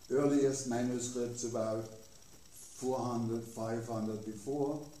 earliest manuscripts about 400, 500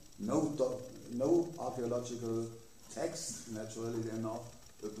 before, no archaeological text, naturally enough,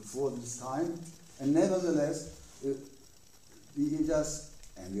 before this time, and nevertheless, the Iliad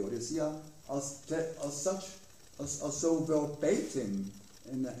and the Odyssey are so verbatim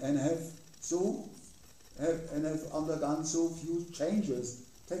and have undergone so few changes,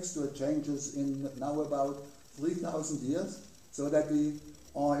 textual changes in now about 3,000 years, so that we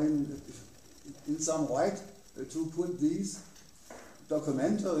are in some right to put these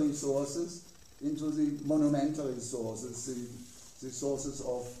documentary sources into the monumentary sources, the sources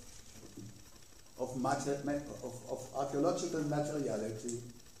of archaeological materiality.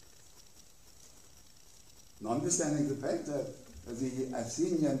 Notwithstanding the fact that the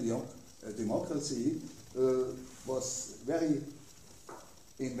Athenian democracy was very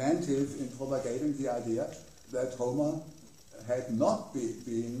inventive in propagating the idea that Homer had not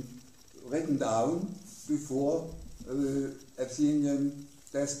been written down before the Athenian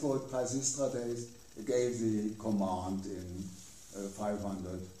despot Pisistrates gave the command in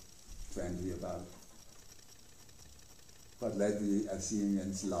 520 about. But let the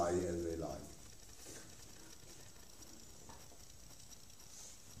Athenians lie as they lie.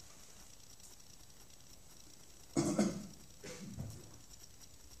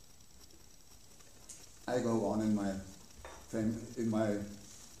 I go on in my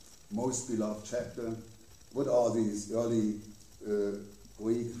most beloved chapter. What are these early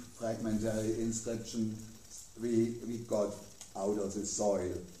Greek fragmentary inscriptions we got out of the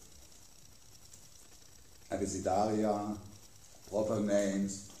soil? Abecedaria, proper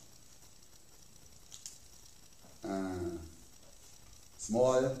names,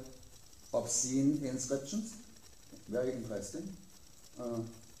 small obscene inscriptions, very interesting.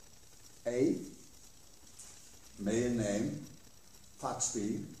 A male name,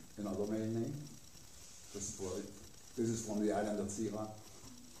 Faxby, another male name. This is from the island of Thera,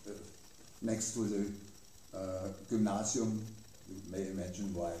 next to the gymnasium. You may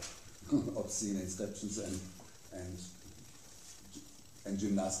imagine why obscene inscriptions and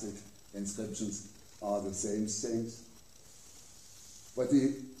gymnastic inscriptions are the same things. But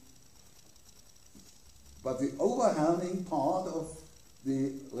the overwhelming part of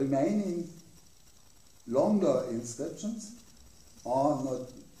the remaining longer inscriptions are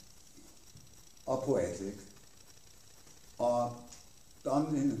poetic, are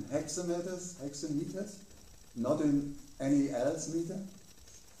done in hexameters, not in any else meter,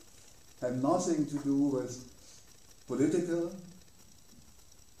 have nothing to do with political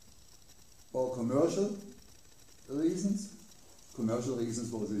or commercial reasons. Commercial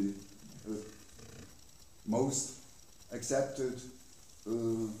reasons were the most accepted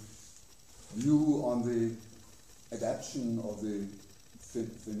view on the adaptation of the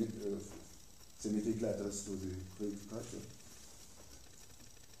Semitic letters to the Greek culture.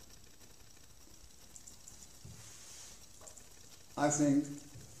 I think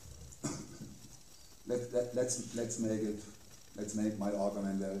let's make my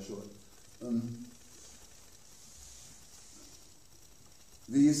argument very short.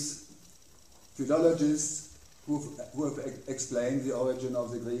 These philologists who have explained the origin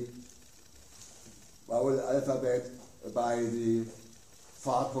of the Greek vowel alphabet by the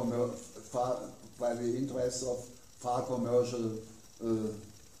interests of far commercial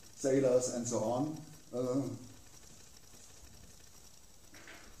sailors and so on,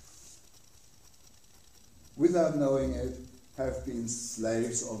 without knowing it, have been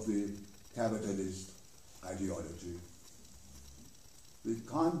slaves of the capitalist ideology. We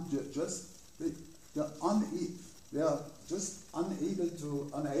can't they are just unable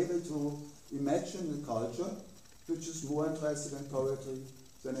to imagine a culture which is more interested in poetry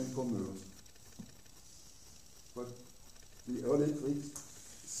than in commerce. But the early Greeks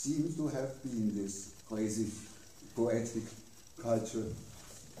seem to have been this crazy poetic culture.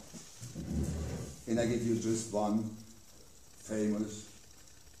 And I give you just one famous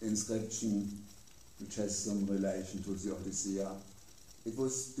inscription which has some relation to the Odyssey. It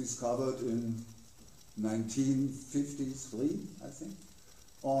was discovered in 1953, I think,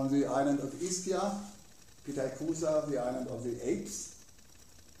 on the island of Ischia, Pithecusa, the island of the Apes,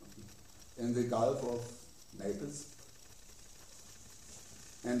 in the Gulf of Naples.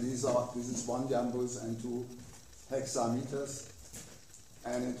 And this is one jambus and two hexameters,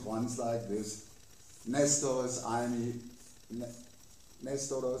 and it runs like this: Nestoros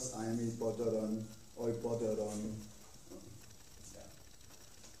aimi boteron, oi boteron.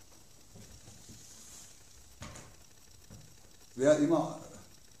 Wer immer,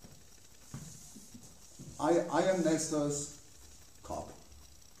 I am Nestor's cup.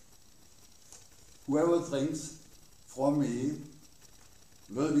 Whoever drinks from me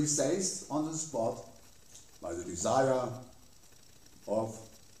will be seized on the spot by the desire of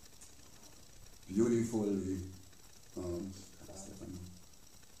beautifully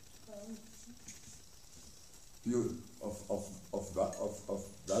of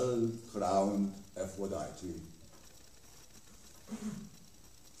well-crowned Aphrodite.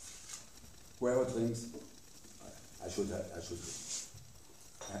 Whoever drinks, I should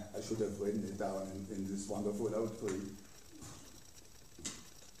have written it down in this wonderful output.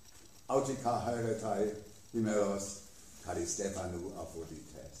 Autica haeretai himeros Kalistephanu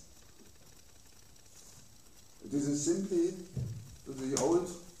Aphrodites. This is simply the old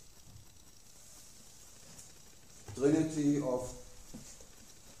trinity of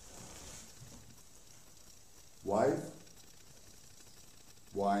wife,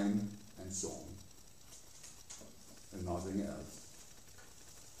 wine, and song, and nothing else.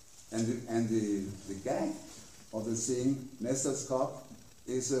 And the gag of the thing, Nestor's cup,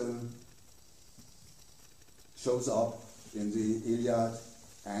 is shows up in the Iliad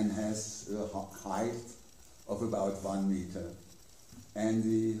and has a height of about 1 meter. And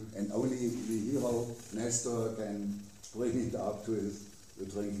only the hero Nestor can bring it up to his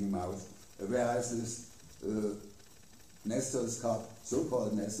drinking mouth. Whereas this Nestor's cup,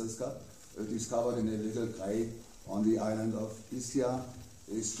 so-called Nestor's cup, discovered in a little grave on the island of Ischia,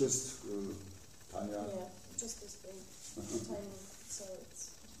 is just Tanya. Yeah, just this big, tiny.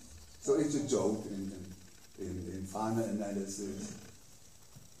 So it's a joke in fun analysis,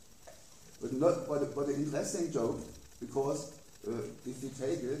 but an interesting joke, because if you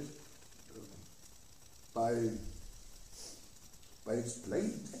take it by its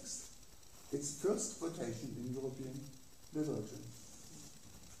plain text, it's first quotation in European literature.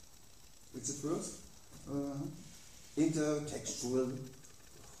 It's the first intertextual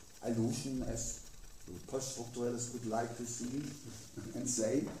allusion, as post-structuralists would like to see and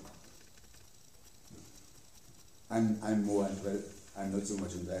say. I'm not so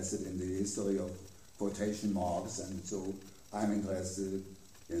much interested in the history of quotation marks, and so I'm interested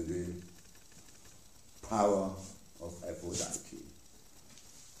in the power of Aphrodite.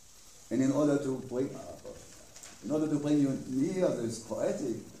 And in order to bring you near this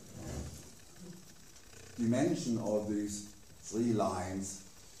poetic dimension of these 3 lines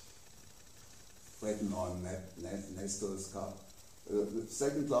written on Nestor's cup, the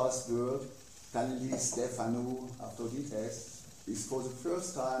second last word, Kalli Stephanou Aphrodites, is for the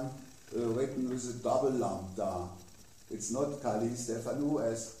first time written with a double lambda. It's not Kalli Stephanou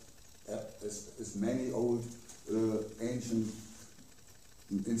as many old ancient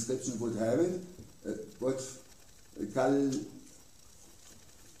inscriptions would have it, but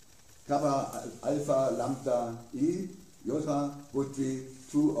Kappa Alpha Lambda I Iota would be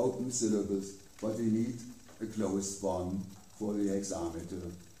 2 open syllables, but we need a closed one for the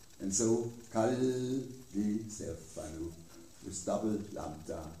hexameter. And so Kalli Stephanou with double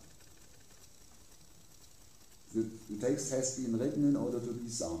lambda. The text has been written in order to be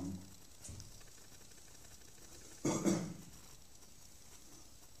sung.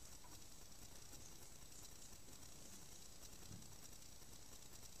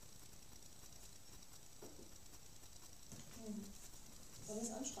 Soll ich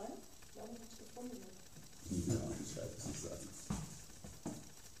es anschreiben? Ich glaube, ich habe es gefunden. Ja, ich schreibe es nicht sagen.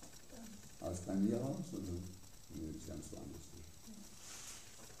 Aus bei mir raus? Oder? Nee, ist ganz woanders.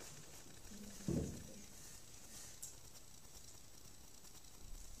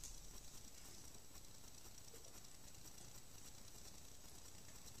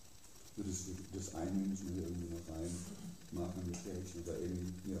 Das eine müssen wir irgendwie noch rein machen mit H oder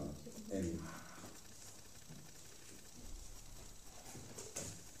N. Ja, N.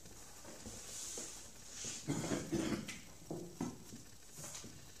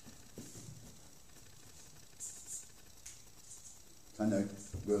 I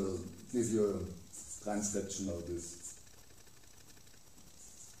will give you a transcription of this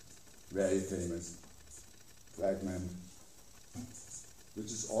very famous fragment,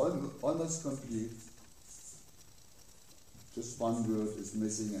 which is almost complete. Just one word is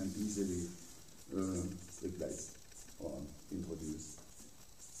missing and easily replaced or introduced.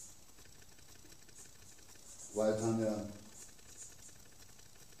 While Tanya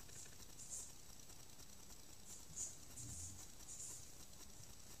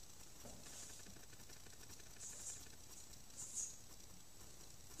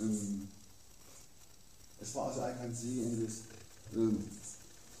far as I can see in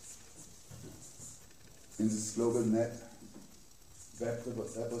this global net web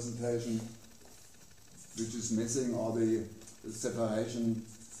representation, which is missing are the separation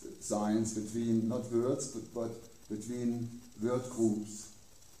signs between, not words, but between word groups,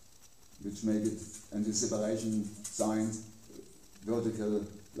 which make it, and the separation signs, vertical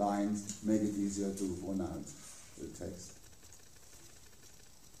lines, make it easier to pronounce the text.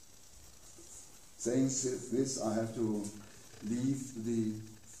 Saying this, I have to leave the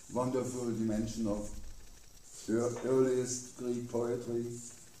wonderful dimension of earliest Greek poetry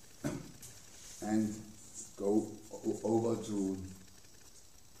and go over to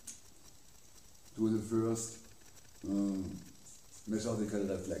the first methodical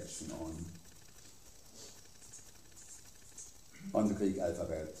reflection on the Greek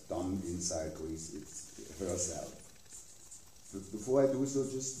alphabet done inside Greece herself. But before I do so,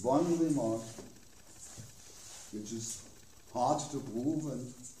 just one remark, which is hard to prove,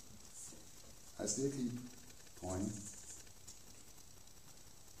 and I still keep point.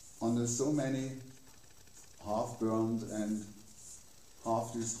 On the so many half-burned and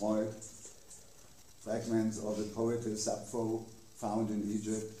half-destroyed fragments of the poetess Sappho found in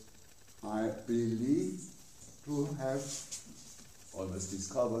Egypt, I believe to have almost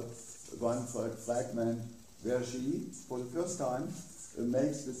discovered one fragment where she, for the first time,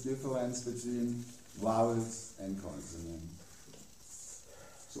 makes the difference between vowels and consonants.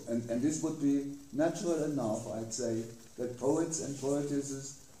 So, and this would be natural enough, I'd say, that poets and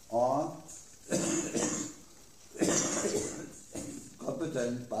poetesses are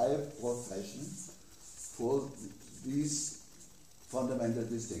competent by profession for these fundamental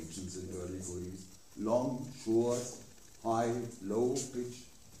distinctions in early Greece: long, short, high, low pitch,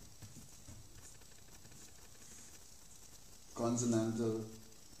 consonantal,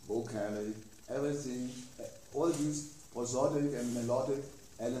 vocalic, everything, all these prosodic and melodic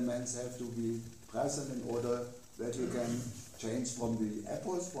elements have to be present in order that you can change from the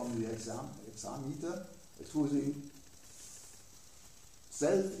epos, from the hexameter, to the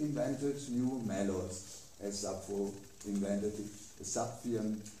self-invented new melos, as Sappho invented a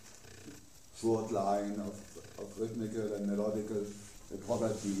Sapphian short line of rhythmical and melodical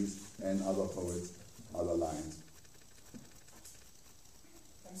properties, and other poets, other lines.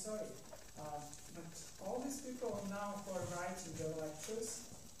 I'm sorry, but all these people now who are writing their lectures,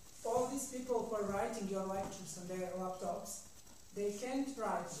 on their laptops, they can't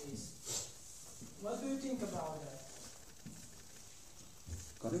write this. What do you think about that?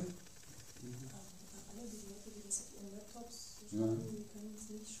 Got it? Alle diese Leute, die das auf ihren Laptops so Ja. schreiben, die können es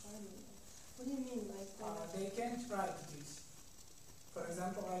nicht schreiben. What do you mean? Like They can't write this. For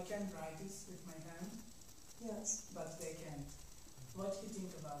example, I can write this with my hand, yes. but they can't. What do you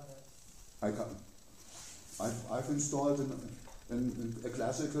think about that? I can. I've installed a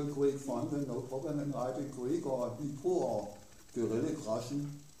classical Greek font and no problem in writing Greek or Hebrew or Cyrillic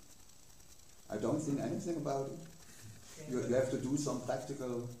Russian. I don't think anything about it. Okay. You have to do some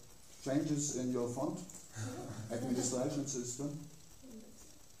practical changes in your font administration system.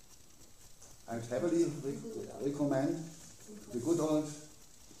 I'd heavily recommend the good old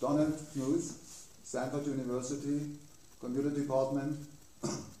Donald Knuth, Stanford University, Computer Department,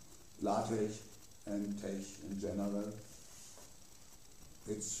 LaTeX and Tech in general.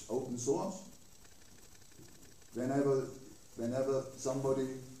 It's open source. Whenever somebody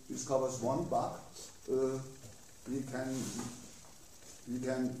discovers one bug, we can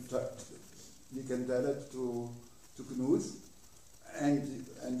tell it to Knuth, and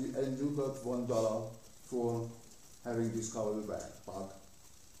you got $1 for having discovered the bug.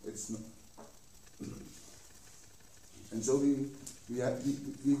 It's not, and so we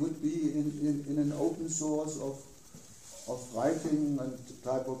would be in an open source of writing and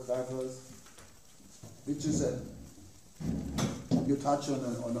typographers, which is you touch on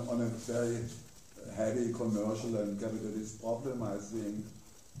a very heavy commercial and capitalist problem, I think.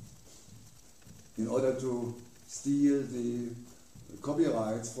 In order to steal the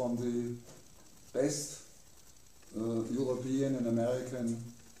copyrights from the best European and American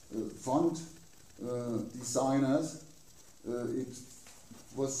font designers, it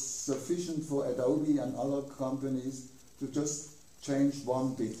was sufficient for Adobe and other companies to just change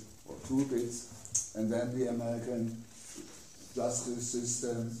 1 bit or 2 bits, and then the American justice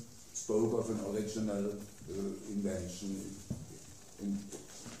system spoke of an original invention. In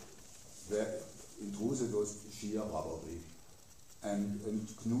truth, it was sheer robbery. And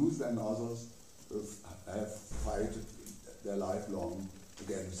Knuth and others have fighted their life long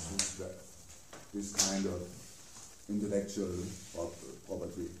against this kind of intellectual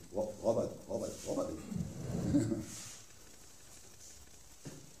property. Property.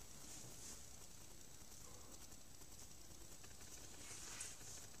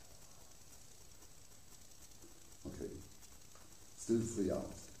 Okay, still 3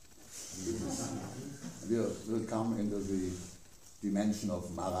 hours. We'll come into the dimension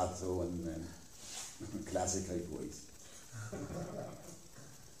of marathon and classical Greece.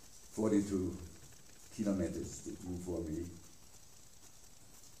 42 kilometers to do for me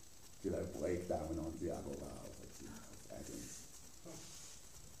till I break down on the agora of Athens.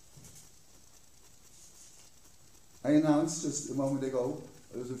 I announced just a moment ago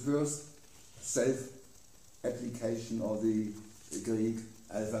the first self-application of the Greek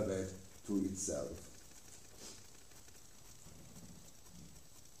alphabet to itself.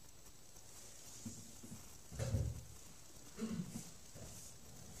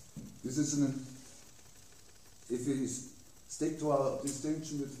 This is if we stick to our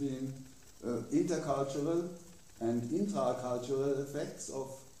distinction between intercultural and intracultural effects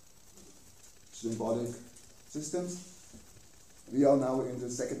of symbolic systems, we are now in the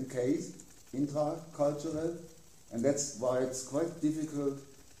second case, intracultural, and that's why it's quite difficult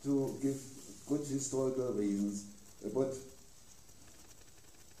to give good historical reasons. But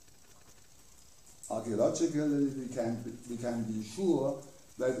archaeologically, we can be sure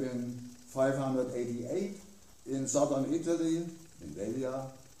that in 588, in southern Italy, in Velia,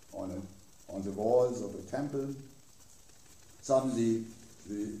 on the walls of a temple, suddenly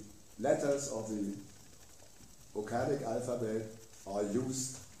the letters of the Akkadic alphabet are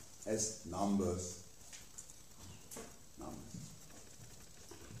used as numbers.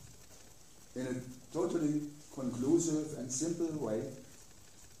 In a totally conclusive and simple way,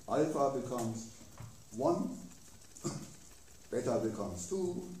 alpha becomes 1, beta becomes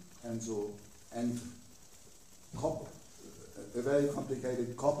 2, and so, and a very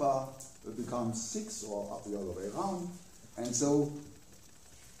complicated copper becomes 6, or up the other way around. And so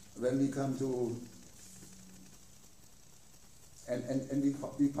when we come to, and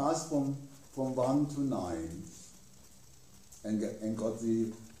we pass from 1 to 9 and got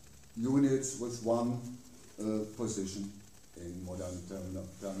the units with 1 position in modern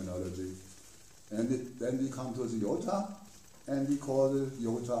terminology. And then we come to the iota, and we call the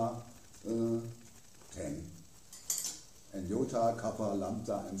iota 10. And iota, kappa,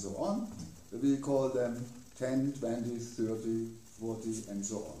 lambda, and so on. We call them 10, 20, 30, 40, and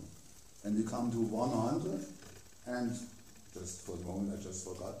so on. And we come to 100, and just for the moment I just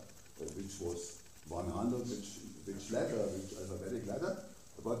forgot which was 100, which letter, which alphabetic letter,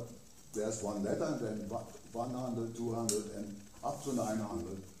 but there's one letter, and then 100, 200, and up to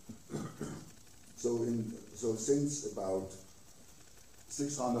 900. So since about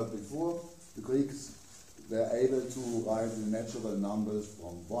 600 before, the Greeks were able to write the natural numbers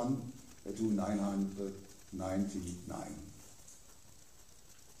from 1 to 999.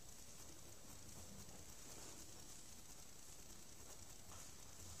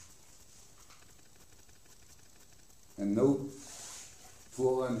 And no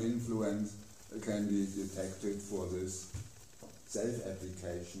foreign influence can be detected for this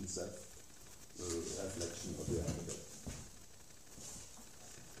self-application, self-reflection of the alphabet.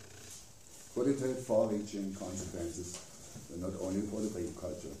 But it had far-reaching consequences, not only for the Greek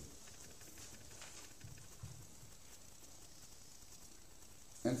culture.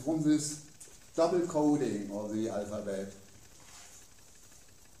 And from this double coding of the alphabet,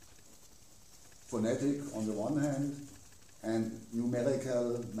 phonetic on the one hand, and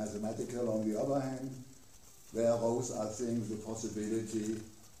numerical, mathematical on the other hand, there arose, I think, the possibility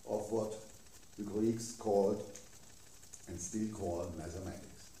of what the Greeks called, and still call,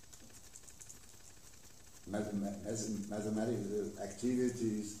 mathematics. Mathematical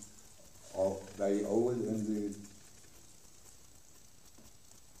activities are very old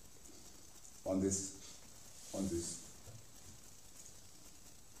on this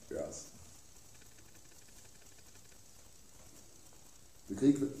earth. The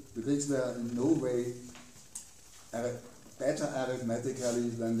Greeks were in no way better arithmetically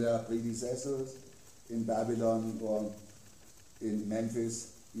than their predecessors in Babylon or in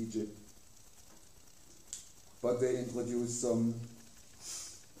Memphis, Egypt. But they introduced some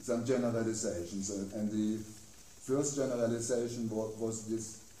generalizations, and the first generalization was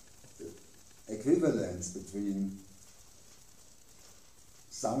this equivalence between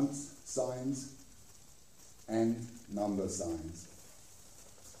sound signs and number signs.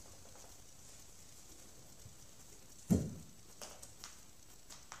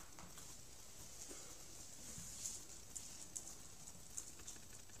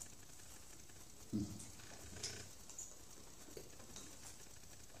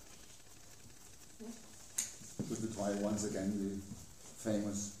 try once again the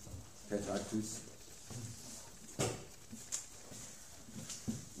famous tetractys.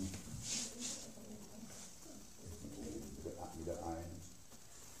 Wieder ein.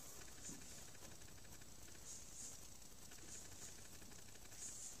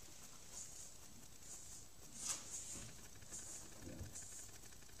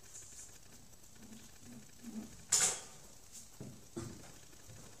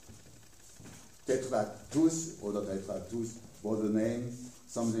 Tetractus oder Tetractus was the name,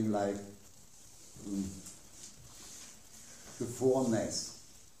 something like the fourness.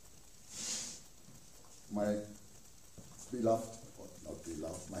 My beloved, not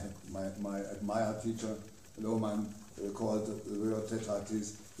beloved, my admired teacher, Lohmann, called the word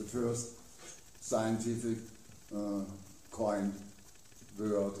tetractys the first scientific coined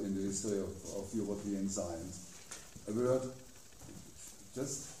word in the history of European science. A word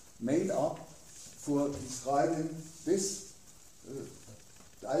just made up for describing this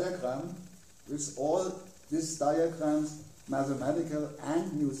diagram with all these diagrams, mathematical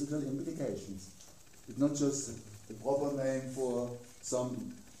and musical implications. It's not just a proper name for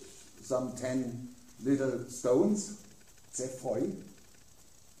some 10 little stones, cephoi,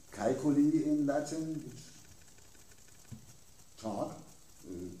 calculi in Latin, which chart,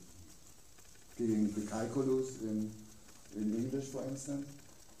 giving the calculus in English, for instance.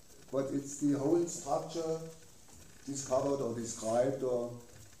 But it's the whole structure discovered or described or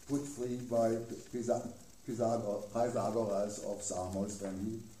put free by Pythagoras of Samos when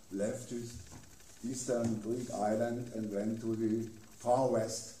he left his eastern Greek island and went to the far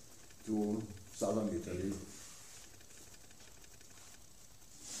west to southern Italy.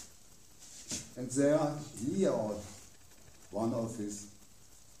 And there he or one of his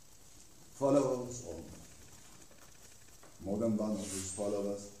followers, or more than one of his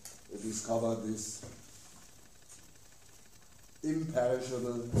followers, discovered this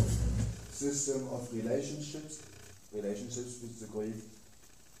imperishable system of relationships which the Greek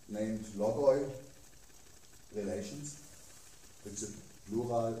named logoi, relations. It's a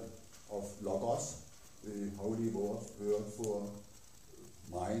plural of logos, the holy word for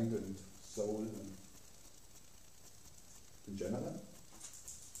mind and soul and in general.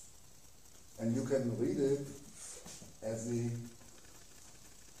 And you can read it as the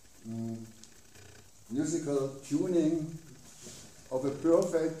musical tuning of a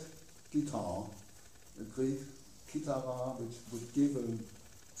perfect guitar, a Greek kitara, which would give a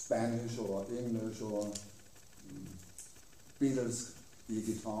Spanish or English or Beatles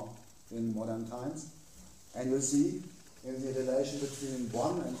guitar in modern times. And you see in the relation between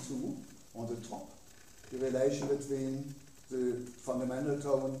 1 and 2 on the top, the relation between the fundamental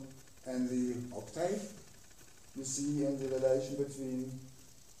tone and the octave. You see in the relation between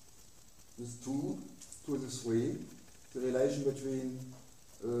the 2 to the 3, the relation between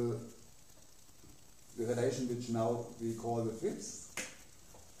the relation which now we call the fifth,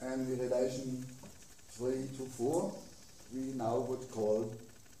 and the relation 3 to 4 we now would call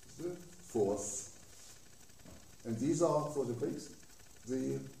the fourth. And these are, for the Greeks,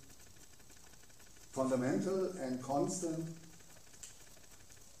 the fundamental and constant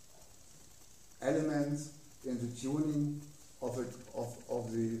elements in the tuning of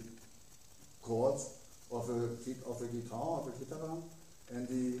the chords of a guitar, of a kitara, and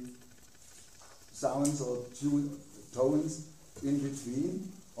the sounds or tones in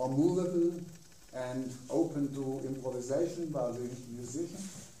between are movable and open to improvisation by the musician.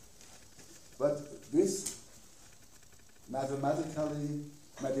 But this mathematical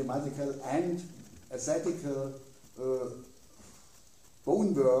and aesthetical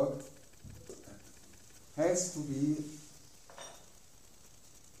bone work has to be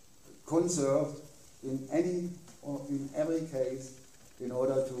conserved in any or in every case in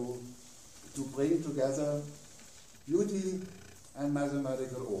order to bring together beauty and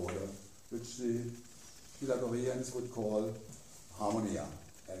mathematical order, which the Pythagoreans would call harmonia,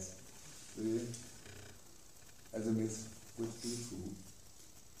 as a myth would be true.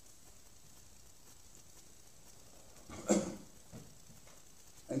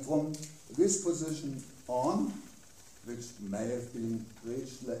 And from this position on, which may have been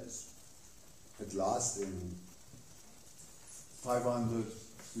reached at last in 500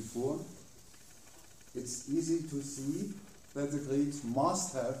 before, it's easy to see that the Greeks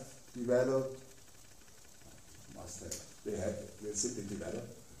must have developed, they simply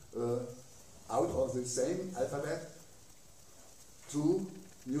developed, out of the same alphabet, two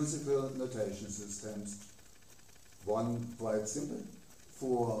musical notation systems. One quite simple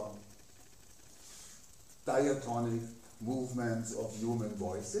for diatonic movements of human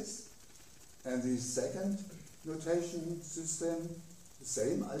voices, and the second notation system, the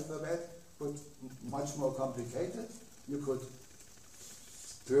same alphabet, but much more complicated. You could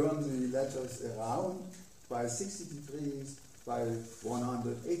turn the letters around by 60 degrees, by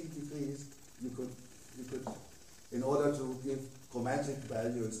 180 degrees. You could, in order to give chromatic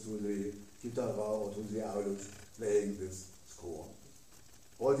values to the guitar or to the aulus playing this score.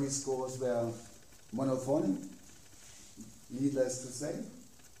 All these scores were monophonic, needless to say.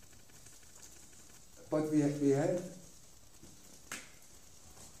 But we had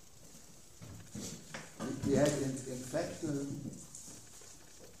in fact,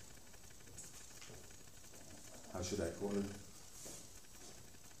 how should I call it?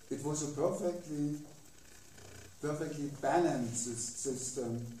 It was a perfectly balanced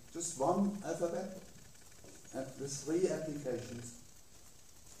system, just one alphabet and with 3 applications.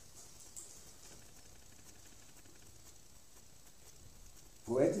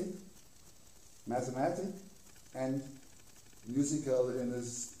 Poetic, mathematic, and musical in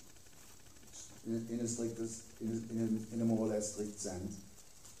a more or less strict sense.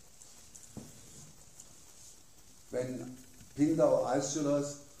 When Pindar or Aeschylus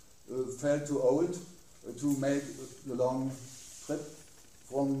felt too old to make the long trip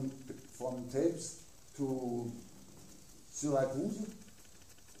from Thebes to Syracuse,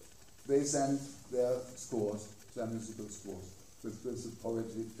 they sent their scores, their musical scores, with the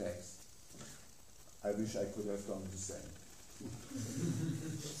poetry text. I wish I could have done the same.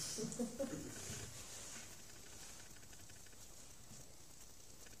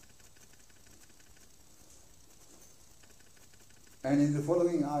 And in the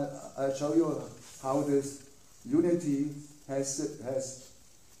following, I'll show you how this unity has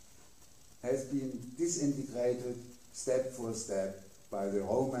been disintegrated step for step by the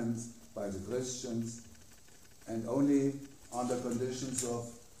Romans, by the Christians, and only under conditions of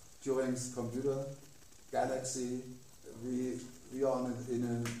Turing's computer galaxy, we are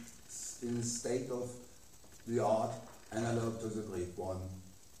in a state of the art analog to the Greek one,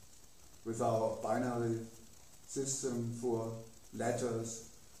 with our binary system for letters,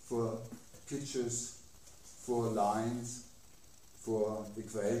 for pitches, for lines, for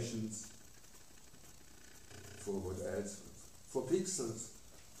equations, for what else? For pixels,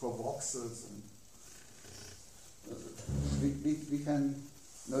 for voxels. And we can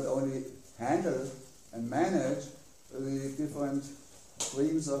not only handle and manage the different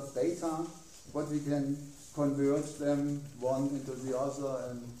streams of data, but we can convert them one into the other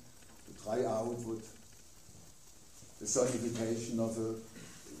and try out what the sonification of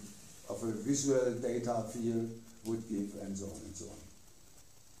a visual data field would give, and so on and so on.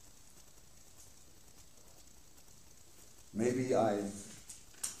 Maybe I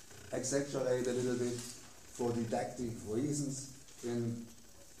exaggerate a little bit for didactic reasons in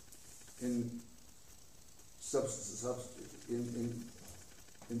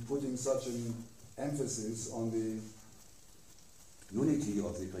putting such an emphasis on the unity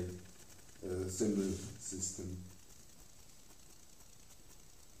of the Greek symbol system.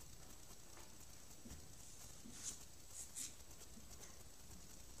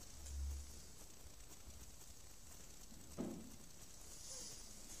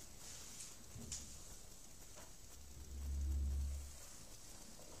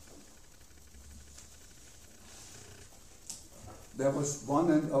 There was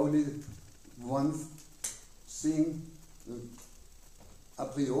one and only one thing, a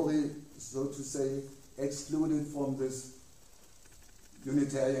priori, so to say, excluded from this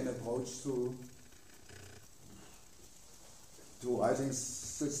Unitarian approach to writing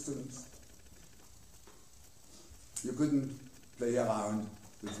systems. You couldn't play around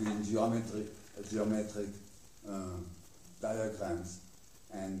between geometric diagrams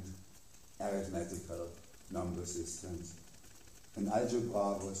and arithmetical number systems. And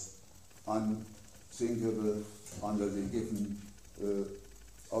algebra was unthinkable under the given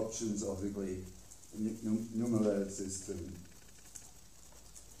options of the Greek numeral system.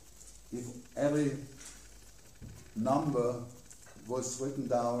 If every number was written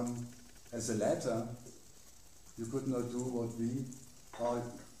down as a letter, you could not do what we are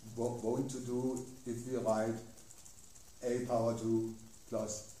going to do if we write a power 2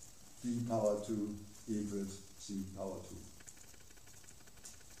 plus b power 2 equals c power 2.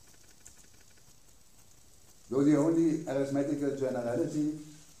 Though the only arithmetical generality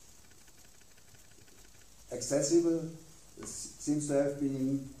accessible seems to have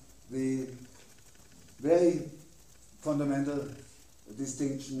been the very fundamental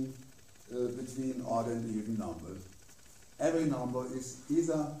distinction between odd and even numbers. Every number is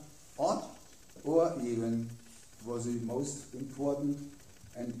either odd or even, was the most important,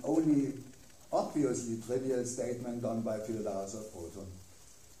 and only obviously trivial statement done by Philodatos of Proton.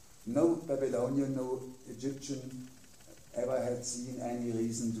 No Babylonian, no Egyptian ever had seen any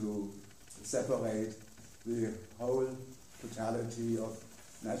reason to separate the whole totality of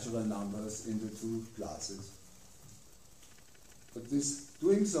natural numbers into two classes. But this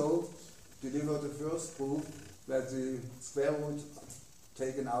doing so delivered the first proof that the square root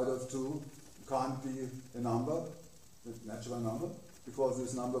taken out of 2 can't be a number, a natural number, because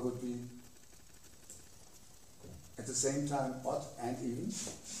this number would be at the same time odd and even.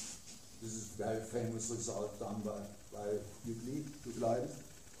 This is a very famous result done by Euclides.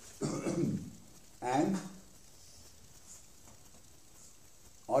 And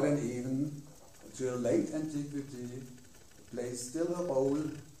odd and even till late antiquity plays still a role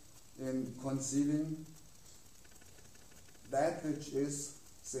in conceiving that which is,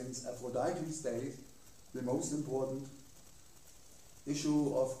 since Aphrodite's days, the most important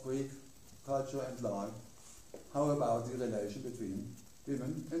issue of Greek culture and life. How about the relation between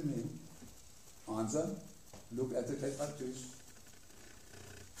women and men? Answer, look at the tetractys.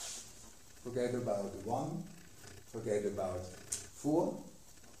 Forget about 1, forget about 4,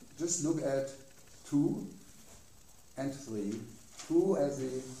 just look at 2 and 3. 2 as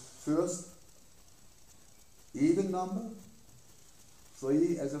the first even number,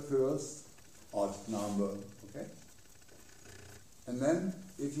 3 as a first odd number, okay? And then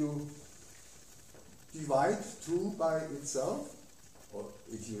if you divide 2 by itself, or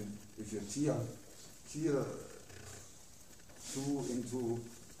if you tear 2 into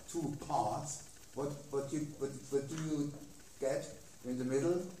 2 parts, what do you get in the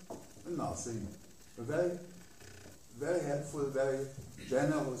middle? Nothing. A very, very helpful, very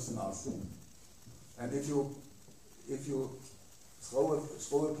generous nothing. And if you throw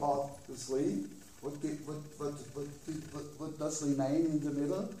apart the 3, what does remain in the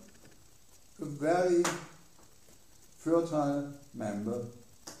middle? A very fertile member.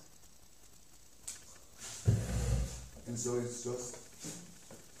 And so it's just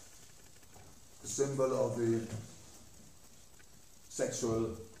a symbol of the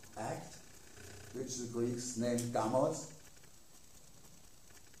sexual act, which the Greeks named gamos.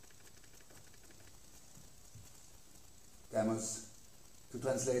 Gamos, to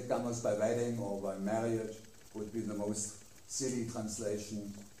translate gamos by wedding or by marriage would be the most silly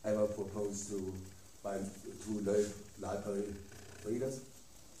translation ever proposed by two library readers.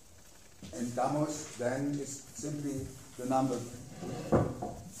 And gamos then is simply the number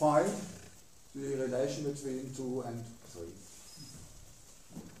 5, the relation between 2 and 3.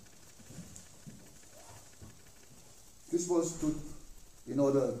 This was good in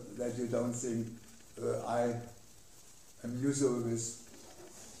order that you don't think I am usual with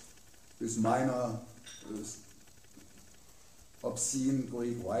minor, obscene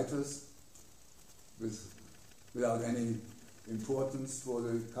Greek writers without any importance for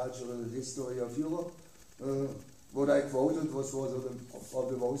the cultural history of Europe. What I quoted was one of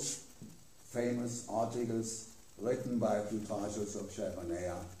the most famous articles written by Plutarchus of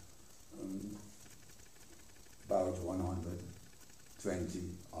Chæronea about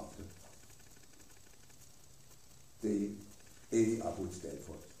 120 after the Apud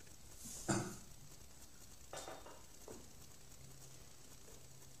Delphos.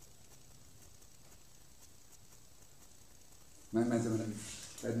 When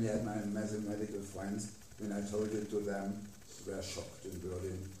we had my mathematical friends, when I told it to them, they were shocked in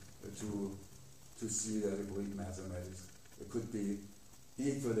Berlin to see that the Greek mathematics could be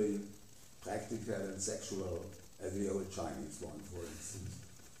equally practical and sexual as the old Chinese one, for instance.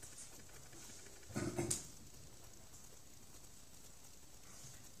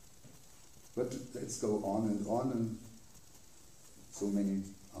 But let's go on, and so many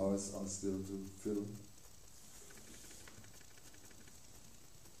hours are still to fill.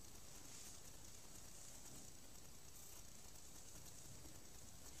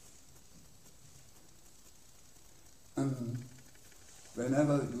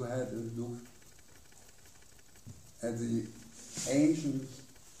 Whenever you had a look at the ancient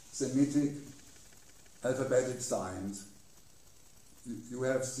Semitic alphabetic signs, you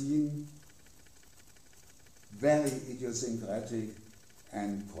have seen very idiosyncratic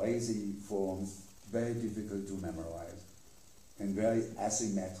and crazy forms, very difficult to memorize, and very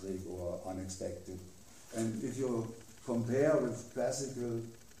asymmetric or unexpected. And if you compare with classical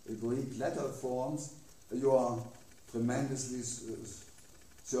Greek letter forms, you are tremendously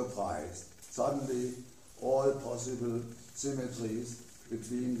surprised. Suddenly, all possible symmetries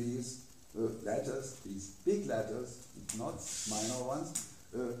between these letters, these big letters, not minor ones,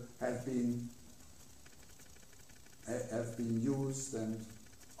 have been used and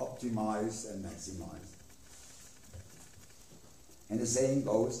optimize and maximize. And the saying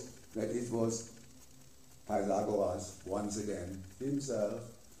goes that it was Pythagoras, once again, himself,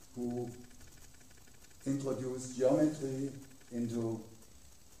 who introduced geometry into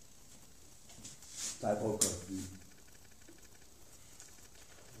typography.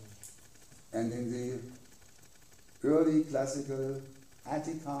 And in the early classical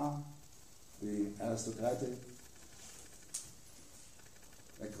Attica, the aristocratic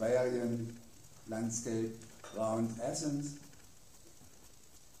agrarian landscape around Athens,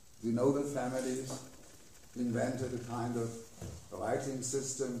 the noble families invented a kind of writing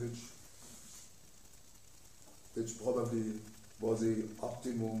system which probably was the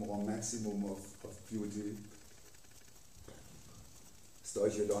optimum or maximum of beauty.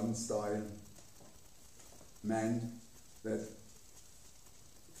 Stoichedon style meant that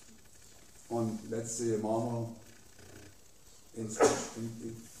on, let's say, a marble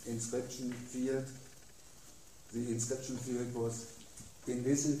inscription field, the inscription field was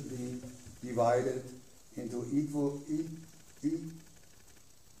invisibly divided into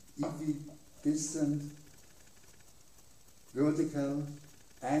equidistant vertical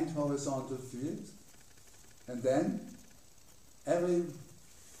and horizontal fields, and then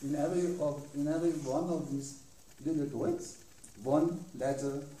in every one of these little grids, one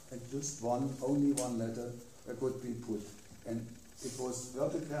letter, and just only one letter could be put, and it was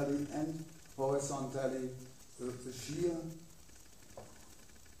vertically and horizontally the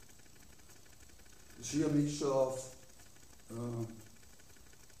sheer mixture of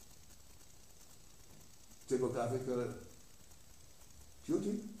typographical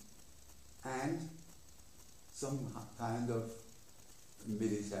beauty and some kind of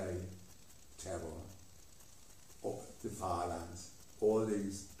military terror of the phalanx, all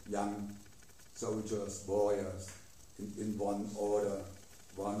these young soldiers, warriors, in one order,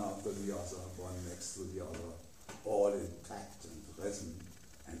 one after the other, one next to the other, all in tact and rhythm,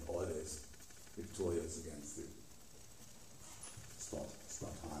 and always victorious against the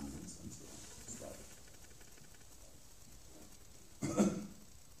Spartans and so on.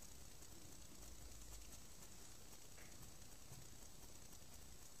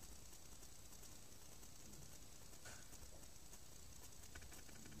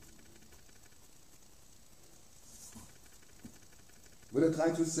 What I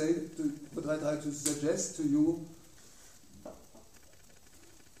try to suggest to you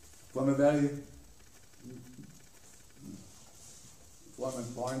from a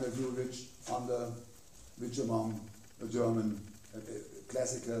point of view which among German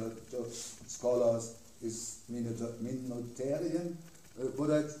classical scholars is minoritarian,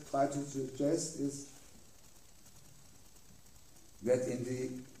 what I try to suggest is that in the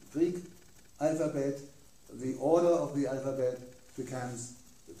Greek alphabet, the order of the alphabet becomes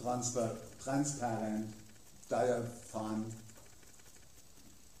transparent, diaphane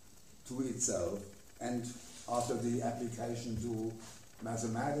to itself, and after the application to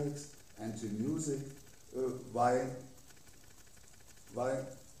mathematics and to music, why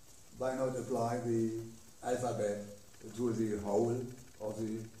not apply the alphabet to the whole of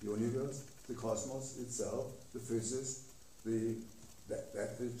the universe, the cosmos itself, the physics,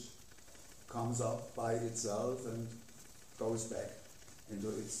 that which comes up by itself and goes back into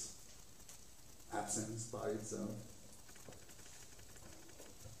its absence by itself.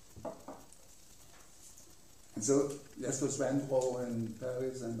 And so Jesper Svenbro in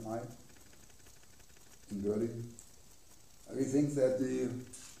Paris and I in Berlin, we think that the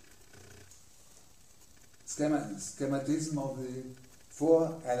schematism of the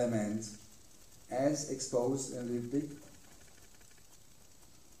four elements as exposed in the big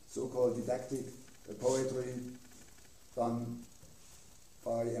so-called didactic poetry done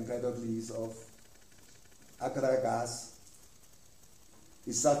by Empedocles of Akragas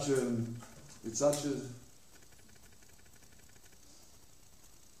is such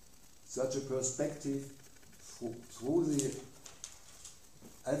a perspective through the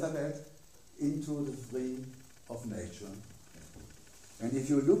alphabet into the frame of nature. And if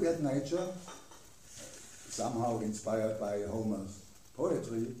you look at nature, somehow inspired by Homer's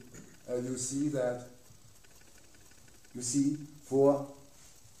poetry, you see four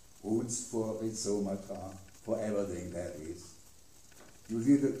roots for rhizomata, for everything that is. You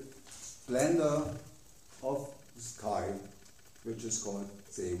see the splendor of the sky, which is called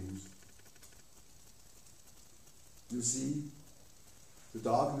Zeus. You see the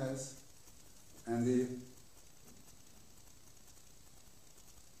darkness and the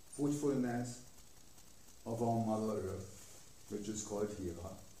fruitfulness of our Mother Earth, which is called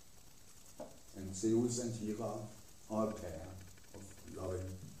Hera. And Zeus and Hera are a pair of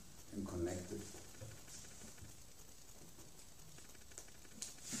loving and connected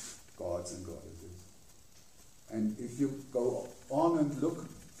gods and goddesses. And if you go on and look,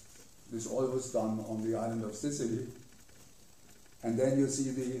 this all was done on the island of Sicily, and then you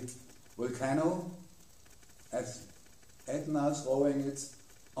see the volcano as Etna throwing its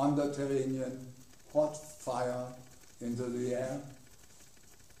underterranean hot fire into the air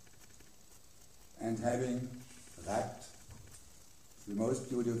and having wrapped the most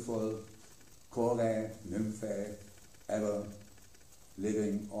beautiful Chore nymphae ever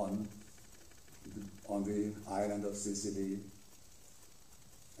living on the island of Sicily.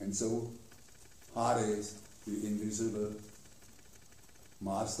 And so Hades, the invisible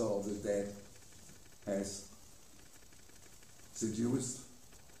master of the dead, has seduced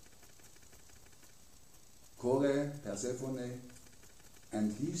Chore, Persephone,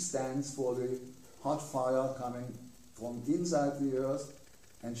 and he stands for the hot fire coming from inside the earth,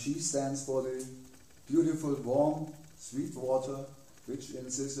 and she stands for the beautiful, warm, sweet water which in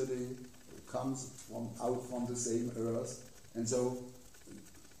Sicily comes out from the same earth. And so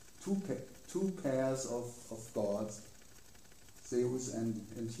two pairs of gods, Zeus and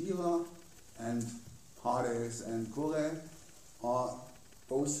Hera, and Hades and Chore, are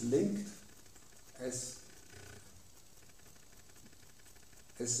both linked as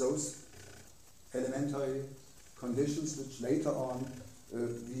those elementary conditions which later on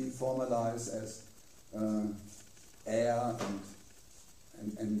we formalize as air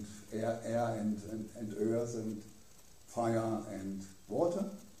and air and earth and fire and water.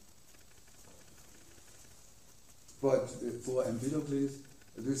 But for Empedocles,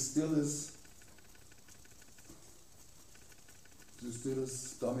 this still is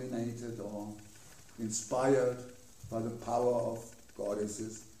dominated or inspired by the power of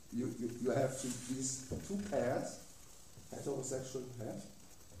goddesses. You have these two pairs, heterosexual pairs,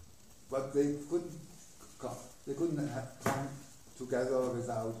 but they couldn't have come together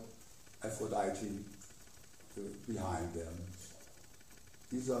without Aphrodite behind them.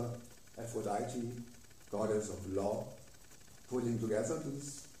 These are Aphrodite, goddess of law, putting together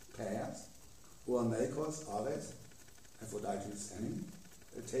these pairs, or Nikos, Ares, Aphrodite's enemy,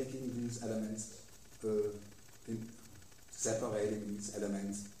 taking these elements, separating these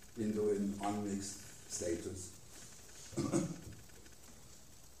elements into an unmixed status.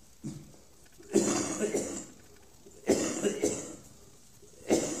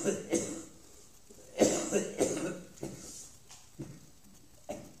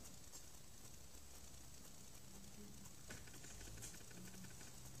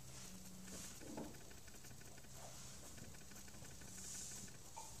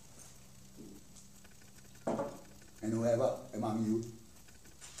 And whoever among you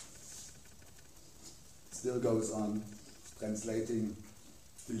still goes on translating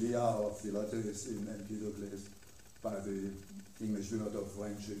philia or philotes in Empedocles by the English word of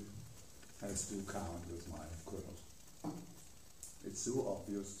friendship has to count with my curse. It's so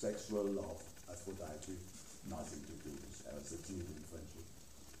obvious, sexual love, Aphrodite, nothing to do with Aristotle in friendship.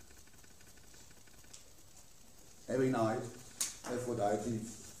 Every night, Aphrodite,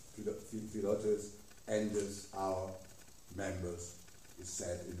 Philotes, enters our members, is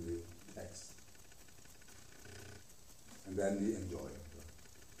said in the text. And then we enjoy it.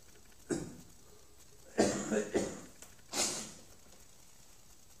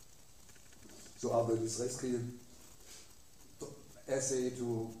 So Albert-Ludwigs-Universität essay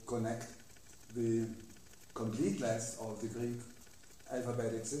to connect the completeness of the Greek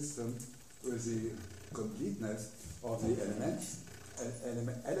alphabetic system with the completeness of the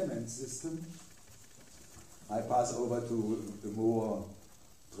element system. I pass over to the more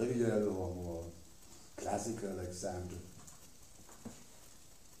trivial or more classical example.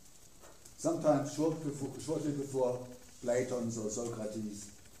 Sometimes shortly before Platon's or Socrates'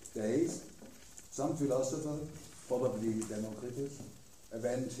 days, some philosopher, probably Democritus,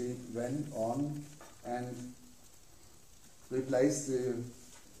 went on and replaced the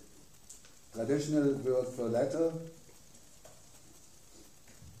traditional word for letter,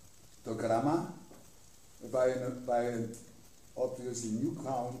 the grammar, by an obviously new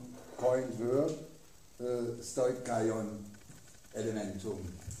coined word, stoikaion elementum.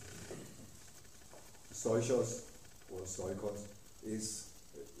 Stoichos or stoikos is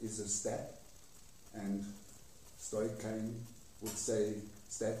a step, and stoikain would say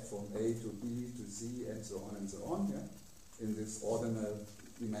step from A to B to C and so on, yeah, in this ordinal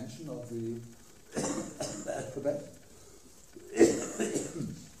dimension of the alphabet.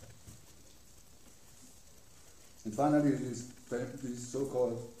 And finally, these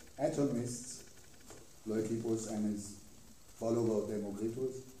so-called atomists, Leucippus and his follower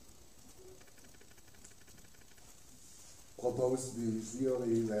Democritus, proposed the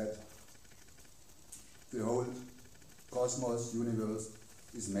theory that the whole cosmos, universe,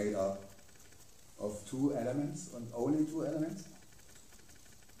 is made up of two elements, and only two elements,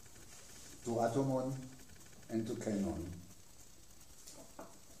 to atomon and to kanon.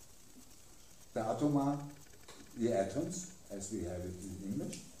 The atoma, the atoms, as we have it in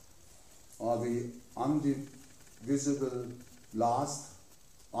English, are the undivisible, last,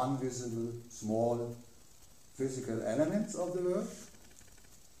 unvisible, small physical elements of the world,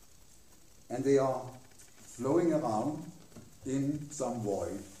 and they are flowing around in some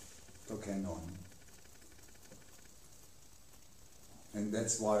void, to kanon. And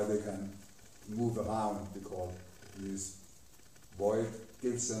that's why they can move around, because this void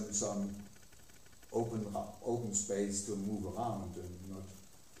gives them some open space to move around and not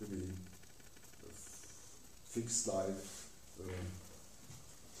to be fixed like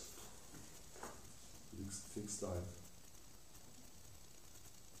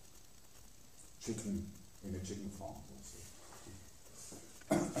chicken in a chicken farm.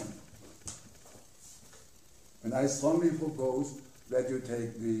 And I strongly propose that you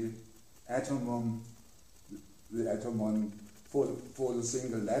take the atomon for the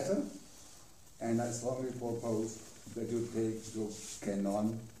single letter, and I strongly propose that you take the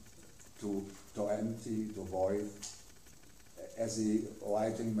kanon to empty, to void, as the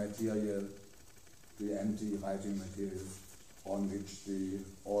writing material, the empty writing material on which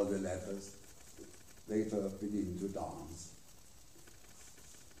all the letters later begin to dance.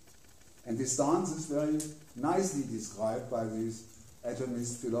 And this dance is very nicely described by these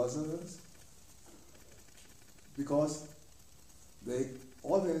atomist philosophers, because they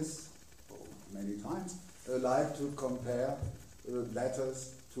always, many times, like to compare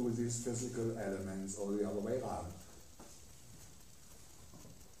letters to these physical elements, or the other way around.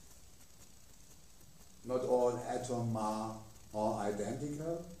 Not all atoma are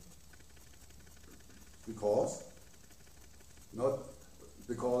identical, because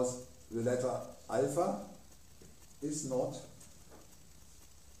the letter alpha is not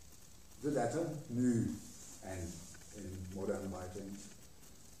the letter nu, and in modern writing,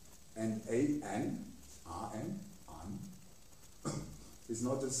 and an, is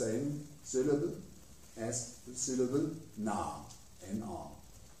not the same syllable as the syllable na, na.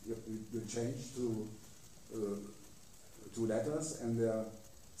 You change two letters and their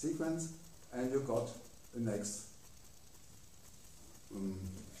sequence, and you got the next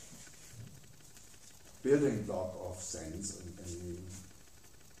building block of sense and meaning.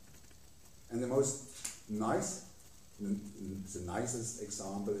 And the nicest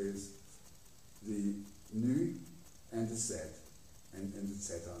example is the nu and the z, and the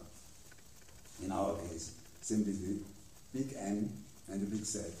zeta. In our case, simply the big N and the big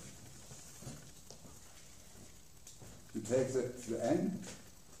Z. You take the N,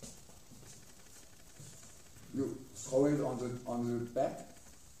 you throw it on the back,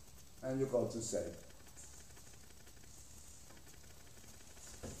 and you got the Z.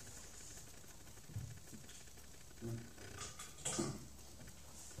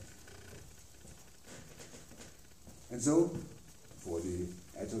 And so, for the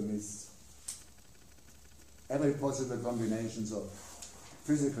atomists, every possible combinations of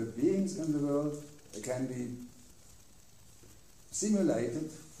physical beings in the world can be simulated,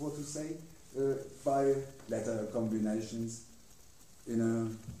 for to say, by letter combinations in a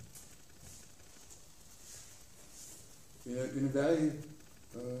very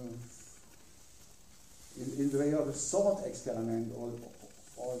in the way of a thought experiment,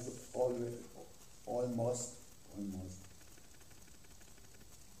 almost.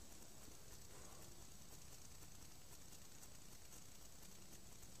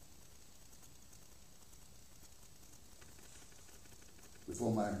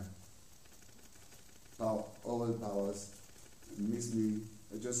 Before my oral powers miss me,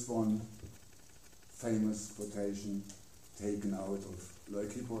 just one famous quotation taken out of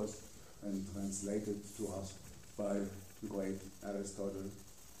Leucippus and translated to us by the great Aristotle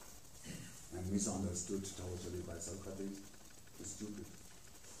and misunderstood totally by Socrates. It's stupid.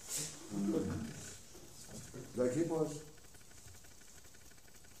 Leucippus,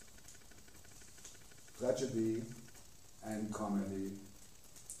 tragedy and comedy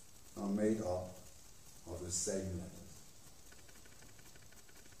are made up of the same letters.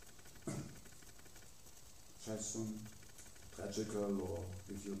 Chasm, tragical, or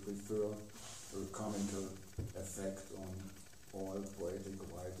if you prefer, a comical effect on all poetic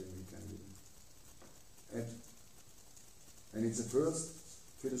writing we can do. And it's the first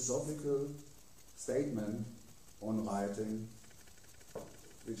philosophical statement on writing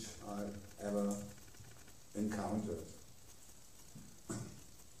which I ever encountered.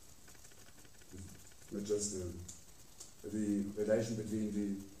 just the relation between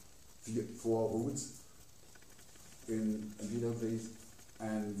the four roots in Middle Greek,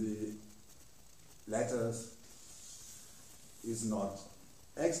 and the letters is not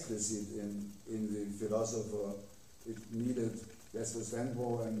explicit in the philosopher. It needed Jesper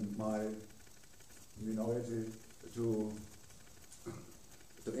Svenbo and my minority to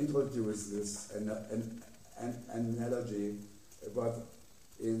introduce this an analogy, but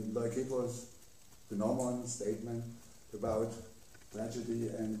like it was the Norman statement about tragedy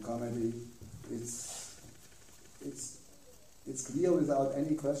and comedy, it's clear without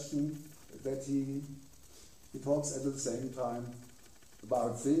any question that he talks at the same time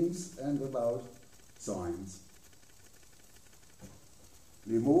about things and about science.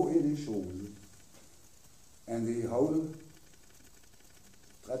 Les mots et les choses. And the whole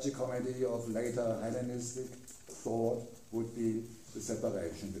tragicomedy of later Hellenistic thought would be the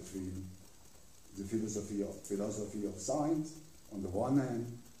separation between the philosophy of science on the one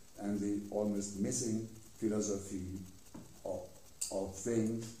hand and the almost missing philosophy of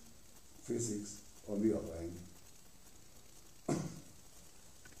things, physics, on the other hand.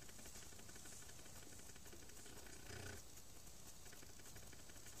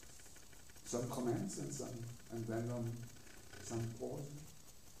 Some comments and then some pause,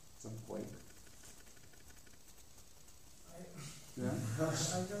 some break. I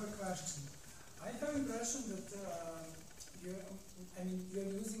have a question. I have impression that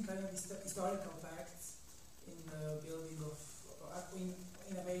you're using kind of historical facts in the building of, in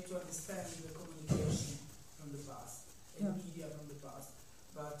a way to understand the communication from the past and media from the past.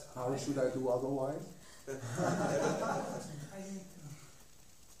 But how should I do otherwise?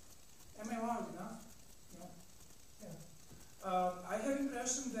 Am I wrong enough? I have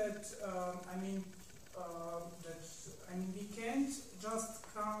impression that we can't just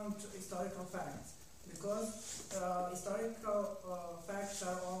count historical facts, because historical facts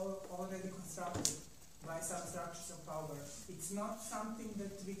are all already constructed by some structures of power. It's not something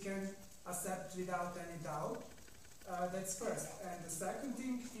that we can accept without any doubt. That's first. And the second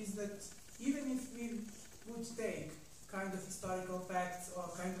thing is that even if we would take kind of historical facts or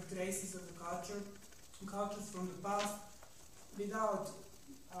kind of traces of the cultures from the past, without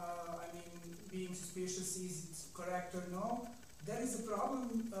being suspicious is it correct or no, there is a problem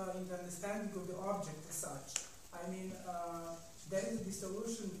in the understanding of the object as such. There is a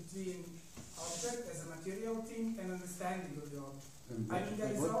dissolution between object as a material thing and understanding of the object.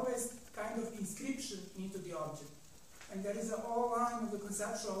 There is always kind of inscription into the object. And there is a whole line of the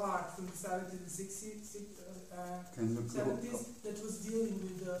conceptual art from the 70s and 60s, 70s that was dealing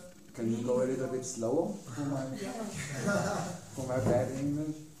with the... Can you go a little bit slower for my, for my bad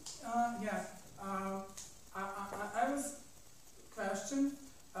English? I was questioned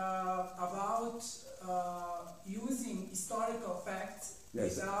about using historical facts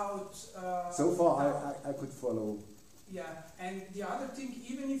without... so far I could follow. Yeah, and the other thing,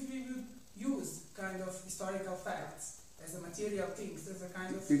 even if we would use kind of historical facts as a material things, as a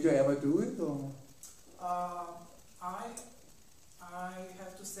kind of... Did you ever do it, or...? I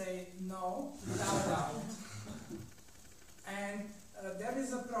have to say no, without doubt. And there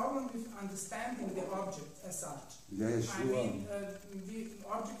is a problem with understanding the object as such. Yes, sure. The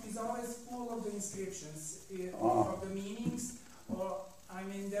object is always full of the inscriptions, of the meanings, or,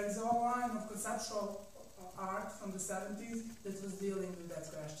 there is a whole line of conceptual art from the 70s that was dealing with that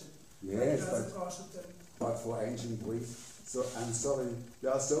question. Yes, but for ancient Greece, so I'm sorry,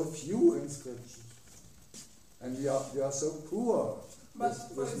 there are so few inscriptions. And we are so poor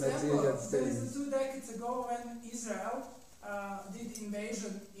with material things. There is 2 decades ago when Israel did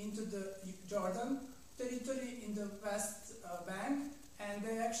invasion into the Jordan territory in the West Bank, and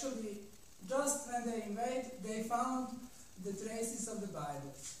they actually, just when they invade, they found the traces of the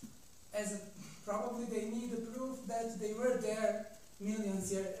Bible. Probably they need a proof that they were there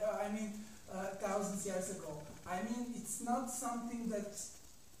thousands years ago. It's not something that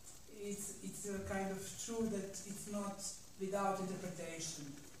it's a kind of true that it's not without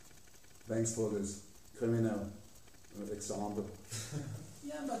interpretation. Thanks for this criminal example.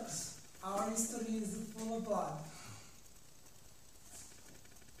 Yeah, but our history is full of blood.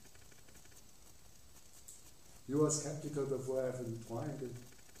 You were skeptical before I even tried it.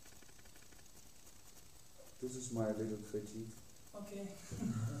 This is my little critique. Okay.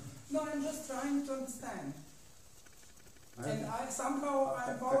 No, I'm just trying to understand. And somehow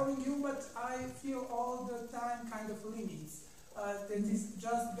I'm following you, but I feel all the time kind of limits. That is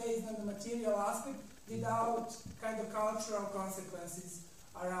just based on the material aspect without kind of cultural consequences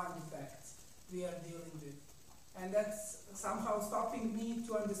around the facts we are dealing with. And that's somehow stopping me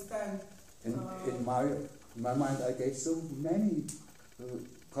to understand In my mind, I gave so many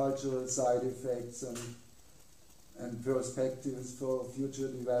cultural side effects and perspectives for future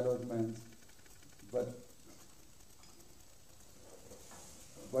development, but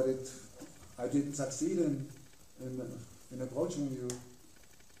I didn't succeed in approaching you.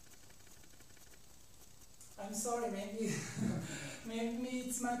 I'm sorry, maybe maybe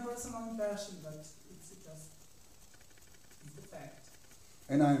it's my personal impression, but it's just the fact.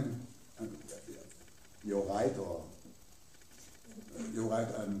 And you're right,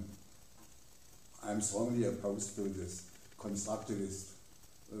 I'm strongly opposed to this constructivist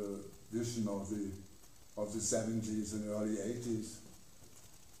vision of the 70s and early 80s.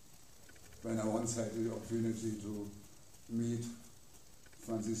 When I once had the opportunity to meet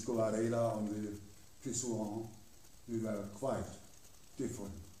Francisco Varela on the Pissuan, we were quite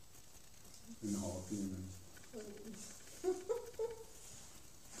different in our opinions.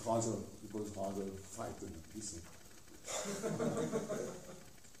 It was rather a fight than a pissing.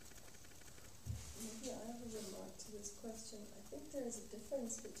 Maybe I have a remark to this question. I think there is a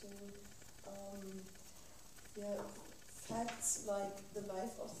difference between facts like the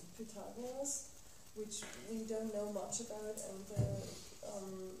life of Pythagoras, which we don't know much about, and the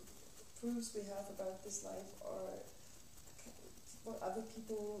proofs we have about this life are what other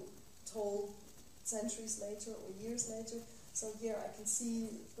people told centuries later or years later. So here I can see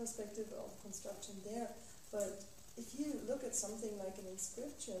perspective of construction there, but if you look at something like an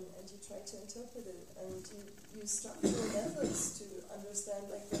inscription and you try to interpret it and you use structural methods to understand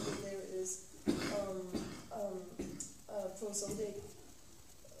like whether there is prosodic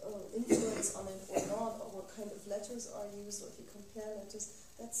influence on it or not, or what kind of letters are used, or if you compare letters,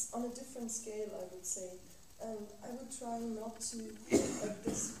 that's on a different scale, I would say. And I would try not to, like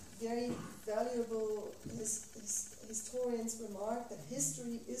this very valuable historian's remark that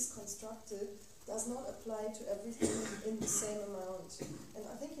history is constructed does not apply to everything in the same amount. And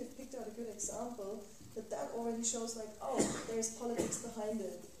I think you've picked out a good example that already shows like, oh, there's politics behind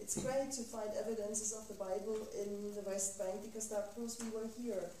it. It's great to find evidences of the Bible in the West Bank because that proves we were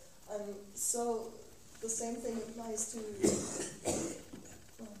here. And so the same thing applies to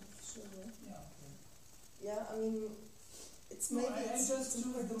yeah, I mean, it's maybe... No, I just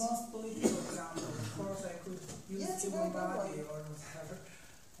choose the most political example. Of course, I could use human body or whatever.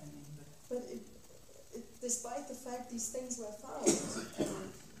 I mean, but despite the fact these things were found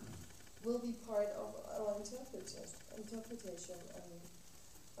and will be part of our interpretation,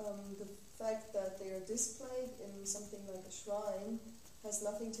 and the fact that they are displayed in something like a shrine has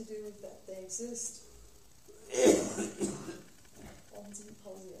nothing to do with that they exist. Brauchen Sie die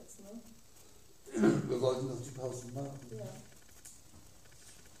Pause jetzt, ne? Wir wollten doch die Pause machen. Yeah.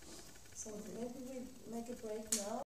 So maybe we make a break now.